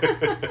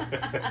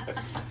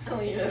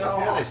 I'll eat it Yeah,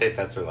 all. they say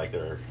pets are like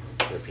their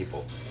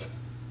people.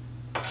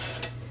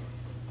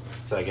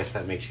 So I guess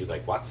that makes you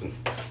like Watson.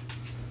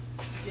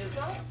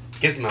 Gizmo?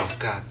 Gizmo.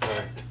 God,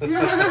 sorry.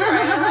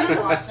 I like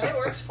Watson. It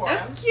works for him.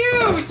 That's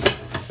cute.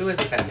 Who is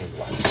a pet named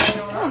Watson? I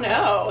don't I know. don't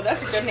know.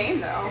 That's a good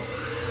name though.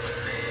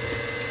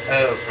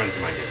 Oh, friends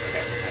of mine did.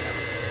 Okay,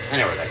 I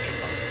know where that came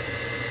from.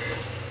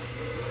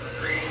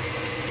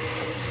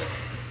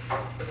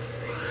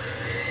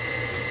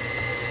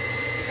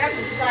 That's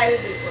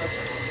decidedly grosser.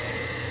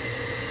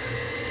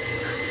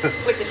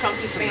 With the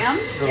chunky spam.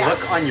 The Yeah.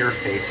 look on your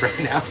face right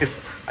now is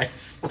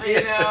priceless.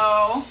 I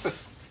know.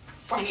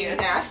 Fucking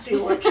nasty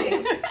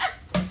looking.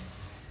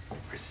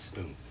 Where's the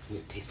spoon? You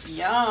need to taste the spoon.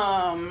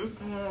 Yum.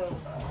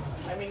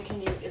 I mean,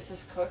 is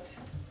this cooked?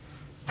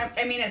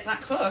 I mean, it's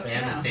not cooked.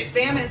 Spam no. is safe.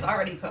 Spam is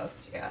already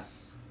cooked.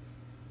 Yes.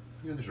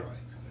 You know, there's raw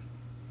eggs in it.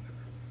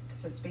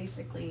 Because it's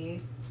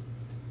basically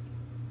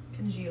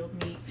congealed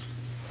meat.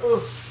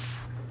 Oof.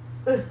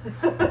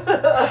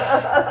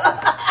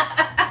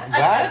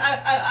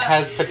 That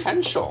has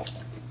potential.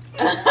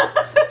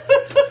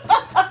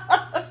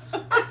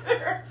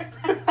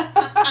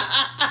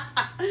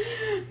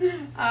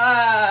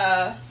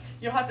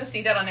 You'll have to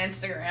see that on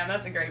Instagram.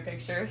 That's a great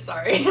picture.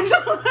 Sorry.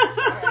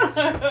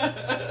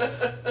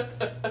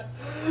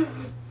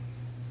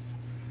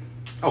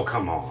 Oh,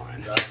 come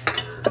on.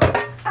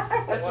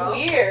 That's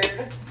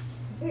weird.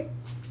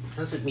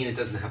 Doesn't mean it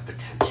doesn't have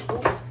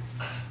potential.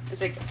 It's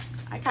like,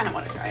 I kind of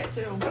want to try it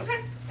too.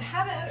 Okay,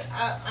 have it.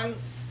 I'm.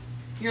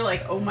 You're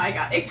like, oh my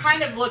god. It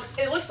kind of looks,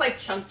 it looks like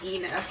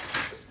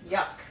chunkiness.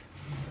 Yuck.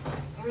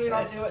 I mean,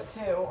 I'll do it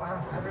too.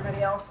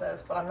 Everybody else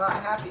says, but I'm not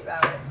happy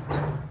about it.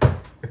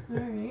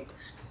 Alright.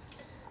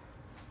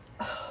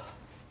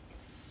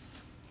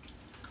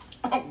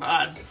 Oh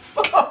god.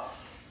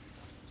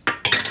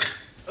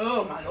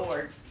 Oh my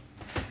lord.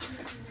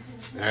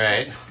 All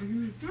right.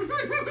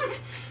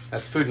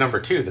 That's food number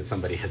 2 that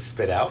somebody has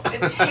spit out.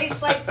 It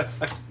tastes like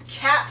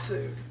cat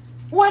food.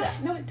 What?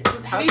 No, it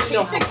didn't. How Have do you you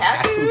know how tasted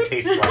cat cat food food?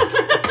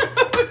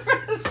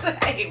 tastes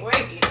like? Say,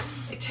 wait.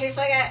 It tastes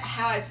like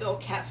how I feel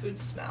cat food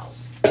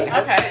smells. It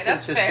has Okay, the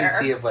that's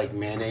consistency fair. of like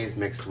mayonnaise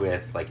mixed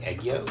with like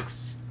egg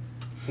yolks.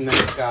 And then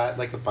it's got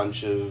like a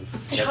bunch of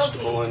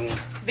vegetable and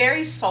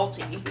Very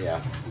salty.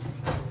 yeah.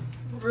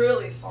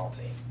 Really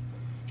salty.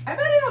 I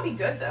bet it'll be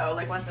good though,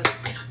 like once it's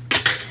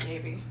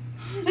maybe.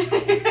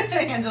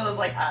 Angela's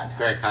like, It's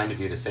very kind of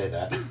you to say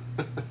that.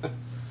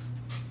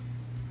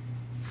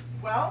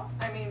 Well,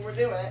 I mean, we're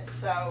doing it,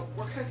 so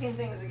we're cooking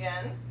things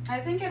again. I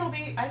think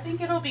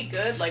it'll be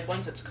good like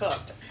once it's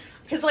cooked.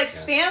 Because like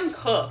Yeah. Spam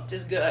cooked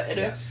is good.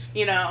 Yes.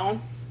 You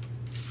know?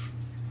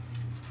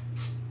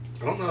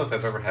 I don't know if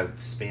I've ever had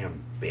Spam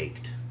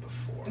baked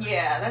before.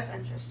 Yeah, that's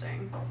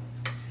interesting.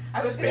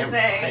 I was Spam gonna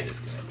say fried is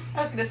good.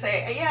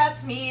 yeah,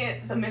 it's me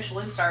at the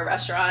Michelin star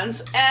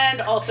restaurants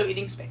and also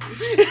eating Spam.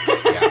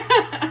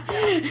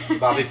 Yeah.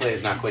 Bobby Flay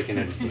is not quaking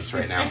in his boots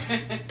right now.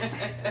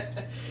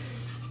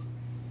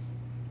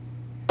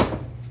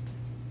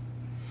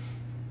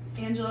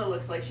 Angela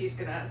looks like she's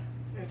gonna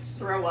It's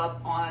throw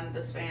up on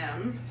the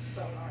Spam.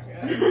 so not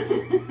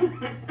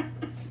good.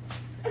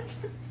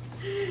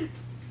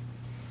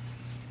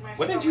 My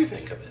What did you stomach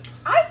think of it?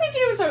 I think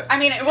it was I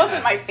mean, it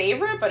wasn't my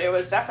favorite, but it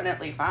was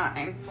definitely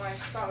fine. My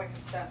stomach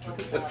is I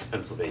definitely think that's the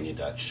Pennsylvania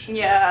Dutch.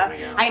 Yeah,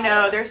 coming out. I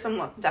know. There's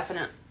some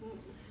definite,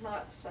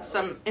 not so.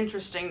 some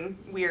interesting,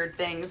 weird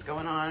things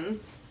going on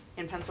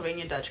in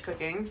Pennsylvania Dutch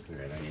cooking. All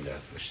right, I need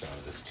a shot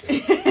of this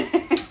too.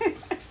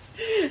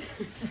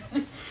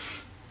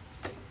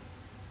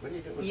 What are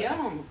you doing with that?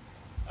 Yum.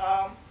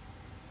 I'm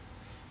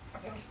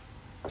gonna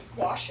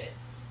wash it.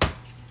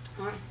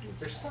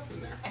 There's stuff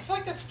in there. I feel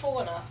like that's full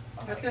enough.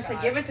 Oh I was my gonna say,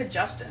 God. give it to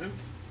Justin.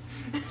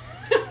 I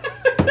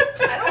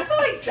don't feel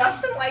like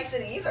Justin likes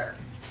it either.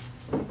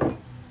 No?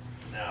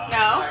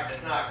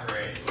 It's not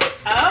great.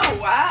 Oh I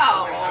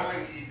wow.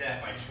 wouldn't eat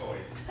that by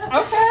choice.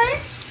 Okay.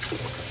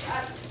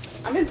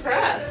 I'm This is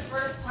impressed. the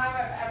first time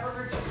I've ever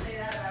heard you say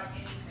that about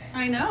anything.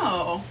 I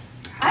know.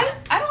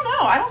 I don't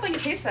know. I don't think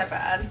it tastes that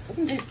bad. It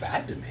doesn't taste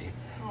bad to me.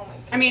 Oh my God.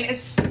 I mean,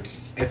 it's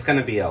It's going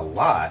to be a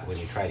lot when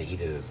you try to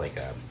eat it as like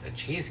a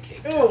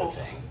cheesecake kind Ooh. of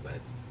thing, but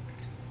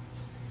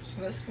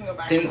So this can go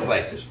back. thin to the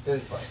slices,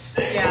 thin slices.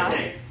 yeah.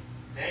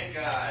 Thank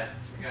God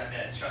we got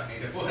that chutney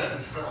to put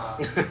on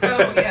top.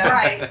 Oh yeah.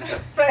 Right.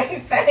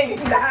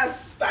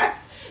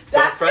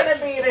 That's fret.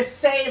 gonna be the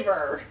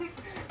savor.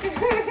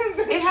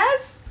 It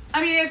has.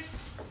 I mean,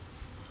 it's.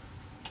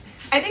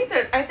 I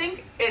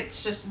think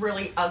it's just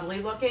really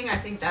ugly looking. I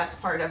think that's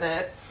part of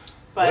it.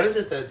 But What is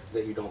it that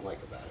you don't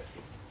like about it?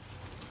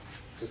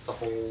 Just the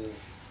whole...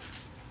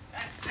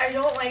 I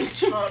don't like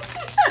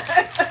chunks.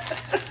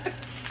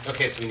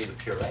 Okay, so we need to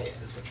puree it,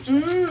 is what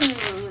you're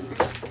saying.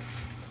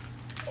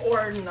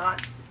 Or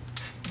not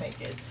make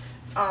it.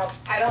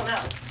 I don't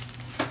know.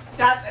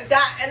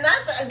 And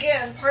that's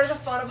again part of the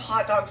fun of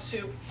hot dog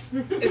soup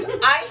is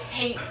I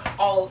hate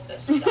all of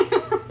this stuff.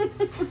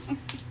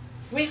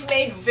 We've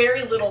made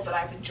very little that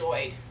I've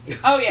enjoyed.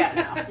 Oh yeah,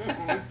 no.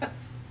 Mm-mm.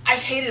 I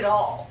hate it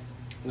all.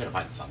 I'm going to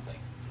find something.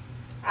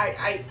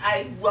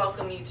 I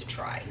welcome you to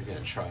try. You're going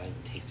to try and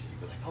taste it.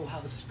 You're like, oh wow,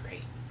 this is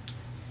great.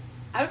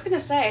 I was gonna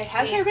say,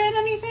 has there been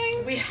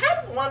anything? We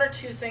had one or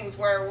two things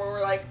where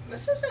we're like,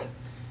 this isn't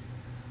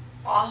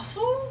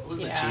awful. What was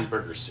Yeah. the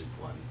cheeseburger soup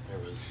one?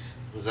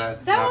 Was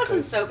that That not wasn't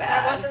good? so bad.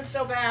 That wasn't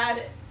so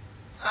bad.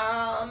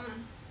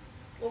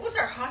 What was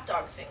our hot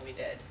dog thing we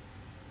did?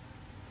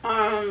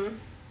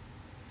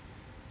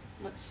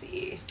 Let's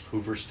see.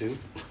 Hoover stew?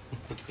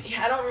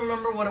 Yeah, I don't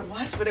remember what it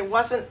was, but it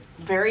wasn't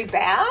very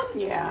bad.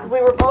 Yeah.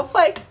 We were both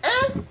like,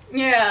 eh.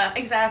 Yeah,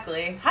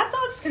 exactly. Hot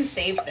dogs can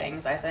save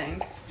things, I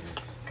think.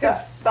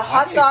 The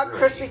hot dog agree.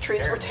 crispy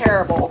treats were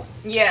terrible.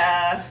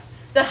 Yeah.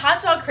 The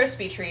hot dog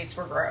crispy treats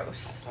were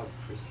gross. Oh,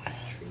 crispy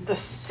treat. The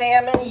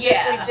salmon dip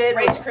Yeah, we did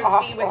Rice was Krispie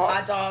awful. with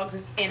hot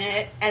dogs in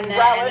it, and then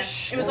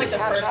Relish it was like the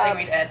and first ketchup.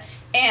 thing we did.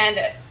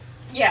 And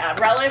yeah,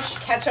 relish,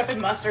 ketchup,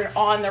 and mustard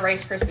on the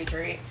Rice Krispie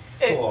treat.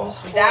 It Cool. was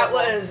That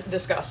horrible. was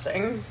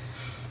disgusting.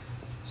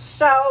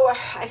 So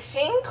I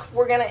think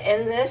we're gonna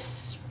end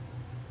this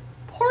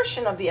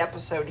portion of the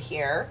episode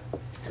here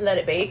Let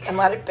it bake. and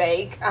let it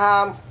bake.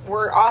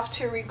 We're off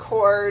to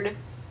record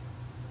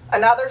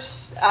another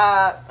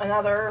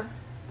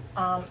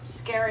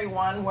scary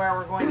one where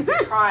we're going to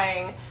be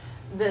trying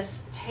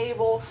this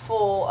table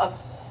full of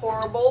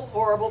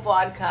horrible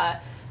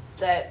vodka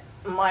that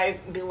my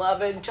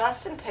beloved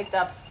Justin picked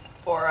up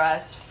for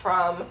us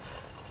from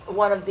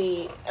one of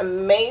the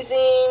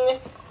amazing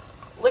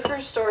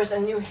liquor stores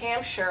in New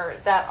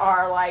Hampshire that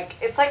are like,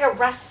 it's like a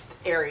rest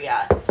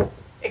area,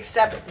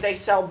 except they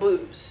sell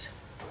booze.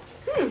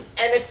 And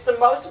it's the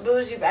most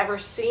booze you've ever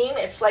seen.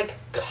 It's like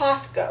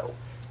Costco.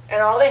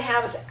 And all they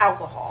have is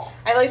alcohol.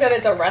 I like that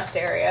it's a rest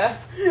area.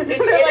 It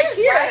They're like, is,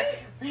 here, right?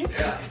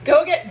 Yeah.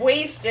 go get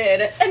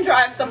wasted and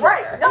drive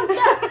somewhere. Right. No,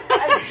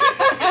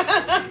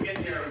 yeah. You get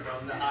here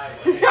from the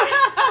highway.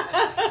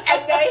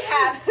 And they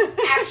have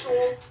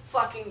actual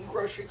fucking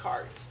grocery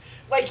carts.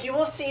 Like, you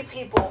will see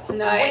people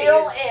Nice.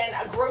 wheel in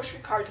a grocery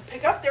cart to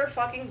pick up their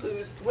fucking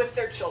booze with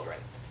their children.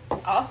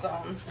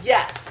 Awesome.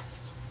 Yes.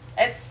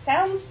 It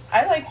sounds.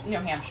 I like New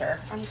Hampshire.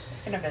 I'm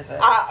gonna visit.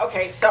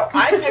 Okay, so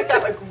I picked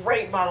up a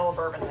great bottle of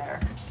bourbon there.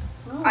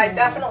 I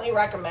definitely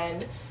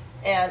recommend.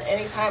 And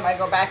anytime I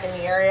go back in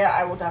the area,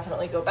 I will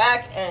definitely go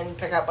back and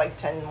pick up like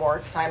 10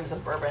 more times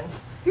of bourbon.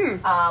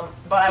 But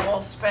I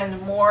will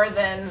spend more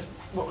than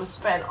what was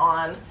spent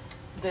on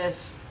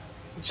this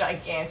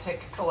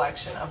gigantic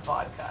collection of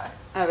vodka.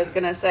 I was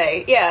gonna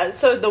say, yeah.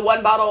 So the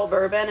one bottle of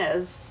bourbon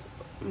is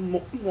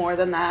more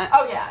than that.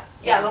 Oh, yeah.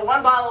 Yeah, Yeah. the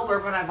one bottle of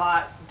bourbon I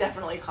bought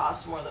definitely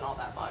cost more than all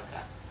that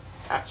vodka.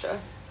 Gotcha.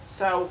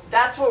 So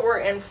that's what we're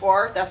in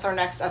for. That's our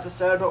next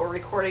episode, but we're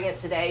recording it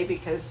today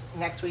because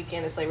next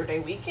weekend is Labor Day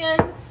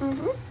weekend.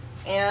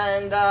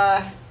 And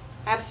I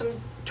have some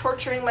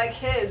torturing my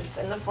kids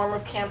in the form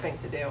of camping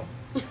to do.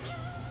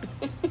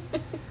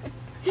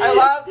 I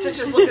love to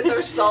just look at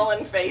their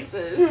sullen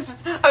faces.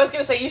 I was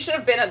gonna say you should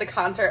have been at the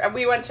concert.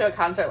 We went to a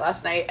concert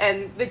last night,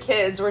 and the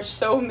kids were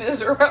so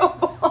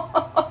miserable.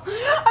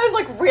 I was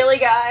like, "Really,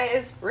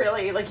 guys?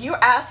 Really? Like, you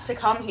asked to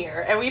come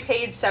here, and we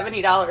paid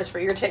 $70 for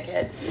your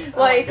ticket.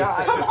 Like,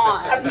 God. come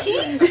on, A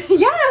piece?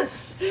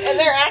 yes." And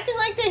they're acting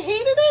like they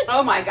hated it?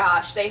 Oh my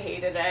gosh, they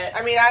hated it.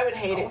 I mean, I would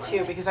hate it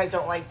too because I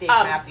don't like Dave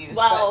Matthews.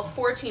 Well, but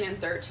 14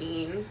 and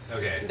 13.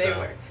 Okay, They so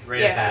were- right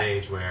yeah. at that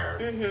age where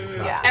it's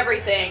not Yeah. so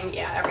Everything,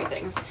 yeah,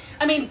 everything's.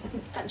 I mean,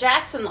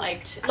 Jackson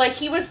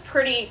he was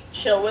pretty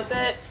chill with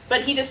it,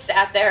 but he just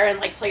sat there and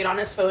like played on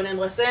his phone and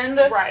listened.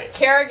 Right.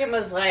 Kerrigan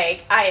was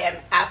like, I am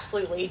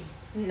absolutely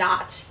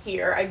not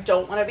here. I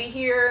don't want to be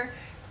here.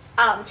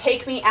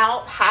 Take me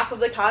out half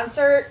of the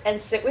concert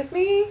and sit with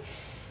me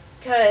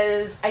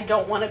because I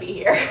don't want to be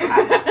here.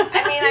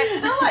 I mean, I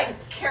feel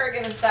like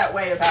Kerrigan is that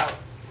way about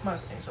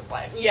most things in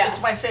life. Yes.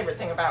 It's my favorite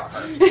thing about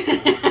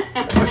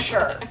her. For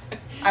sure.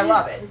 I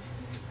love it.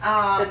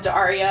 The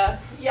Daria.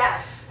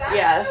 Yes. That's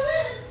Yes.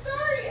 who it is,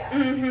 Daria.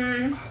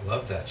 Mm-hmm. I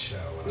love that show.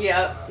 when I was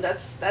Yep, growing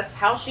up. that's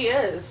how she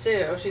is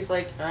too. She's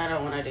like, I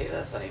don't want to do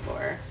this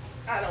anymore.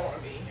 I don't want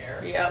to be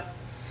here. Yep.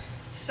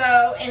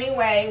 So,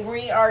 anyway,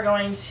 we are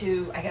going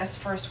to, I guess,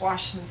 first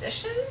wash some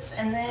dishes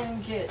and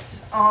then get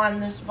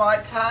on this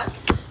vodka.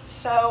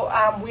 So,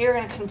 we are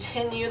going to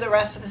continue the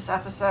rest of this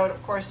episode.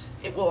 Of course,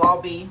 it will all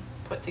be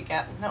put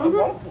together. No, it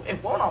won't.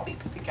 It won't all be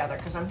put together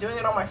because I'm doing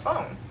it on my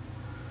phone.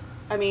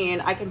 I mean,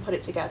 I can put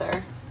it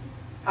together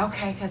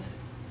Okay, because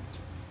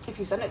if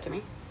you send it to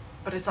me.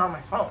 but it's on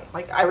my phone.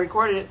 Like, I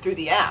recorded it through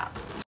the app.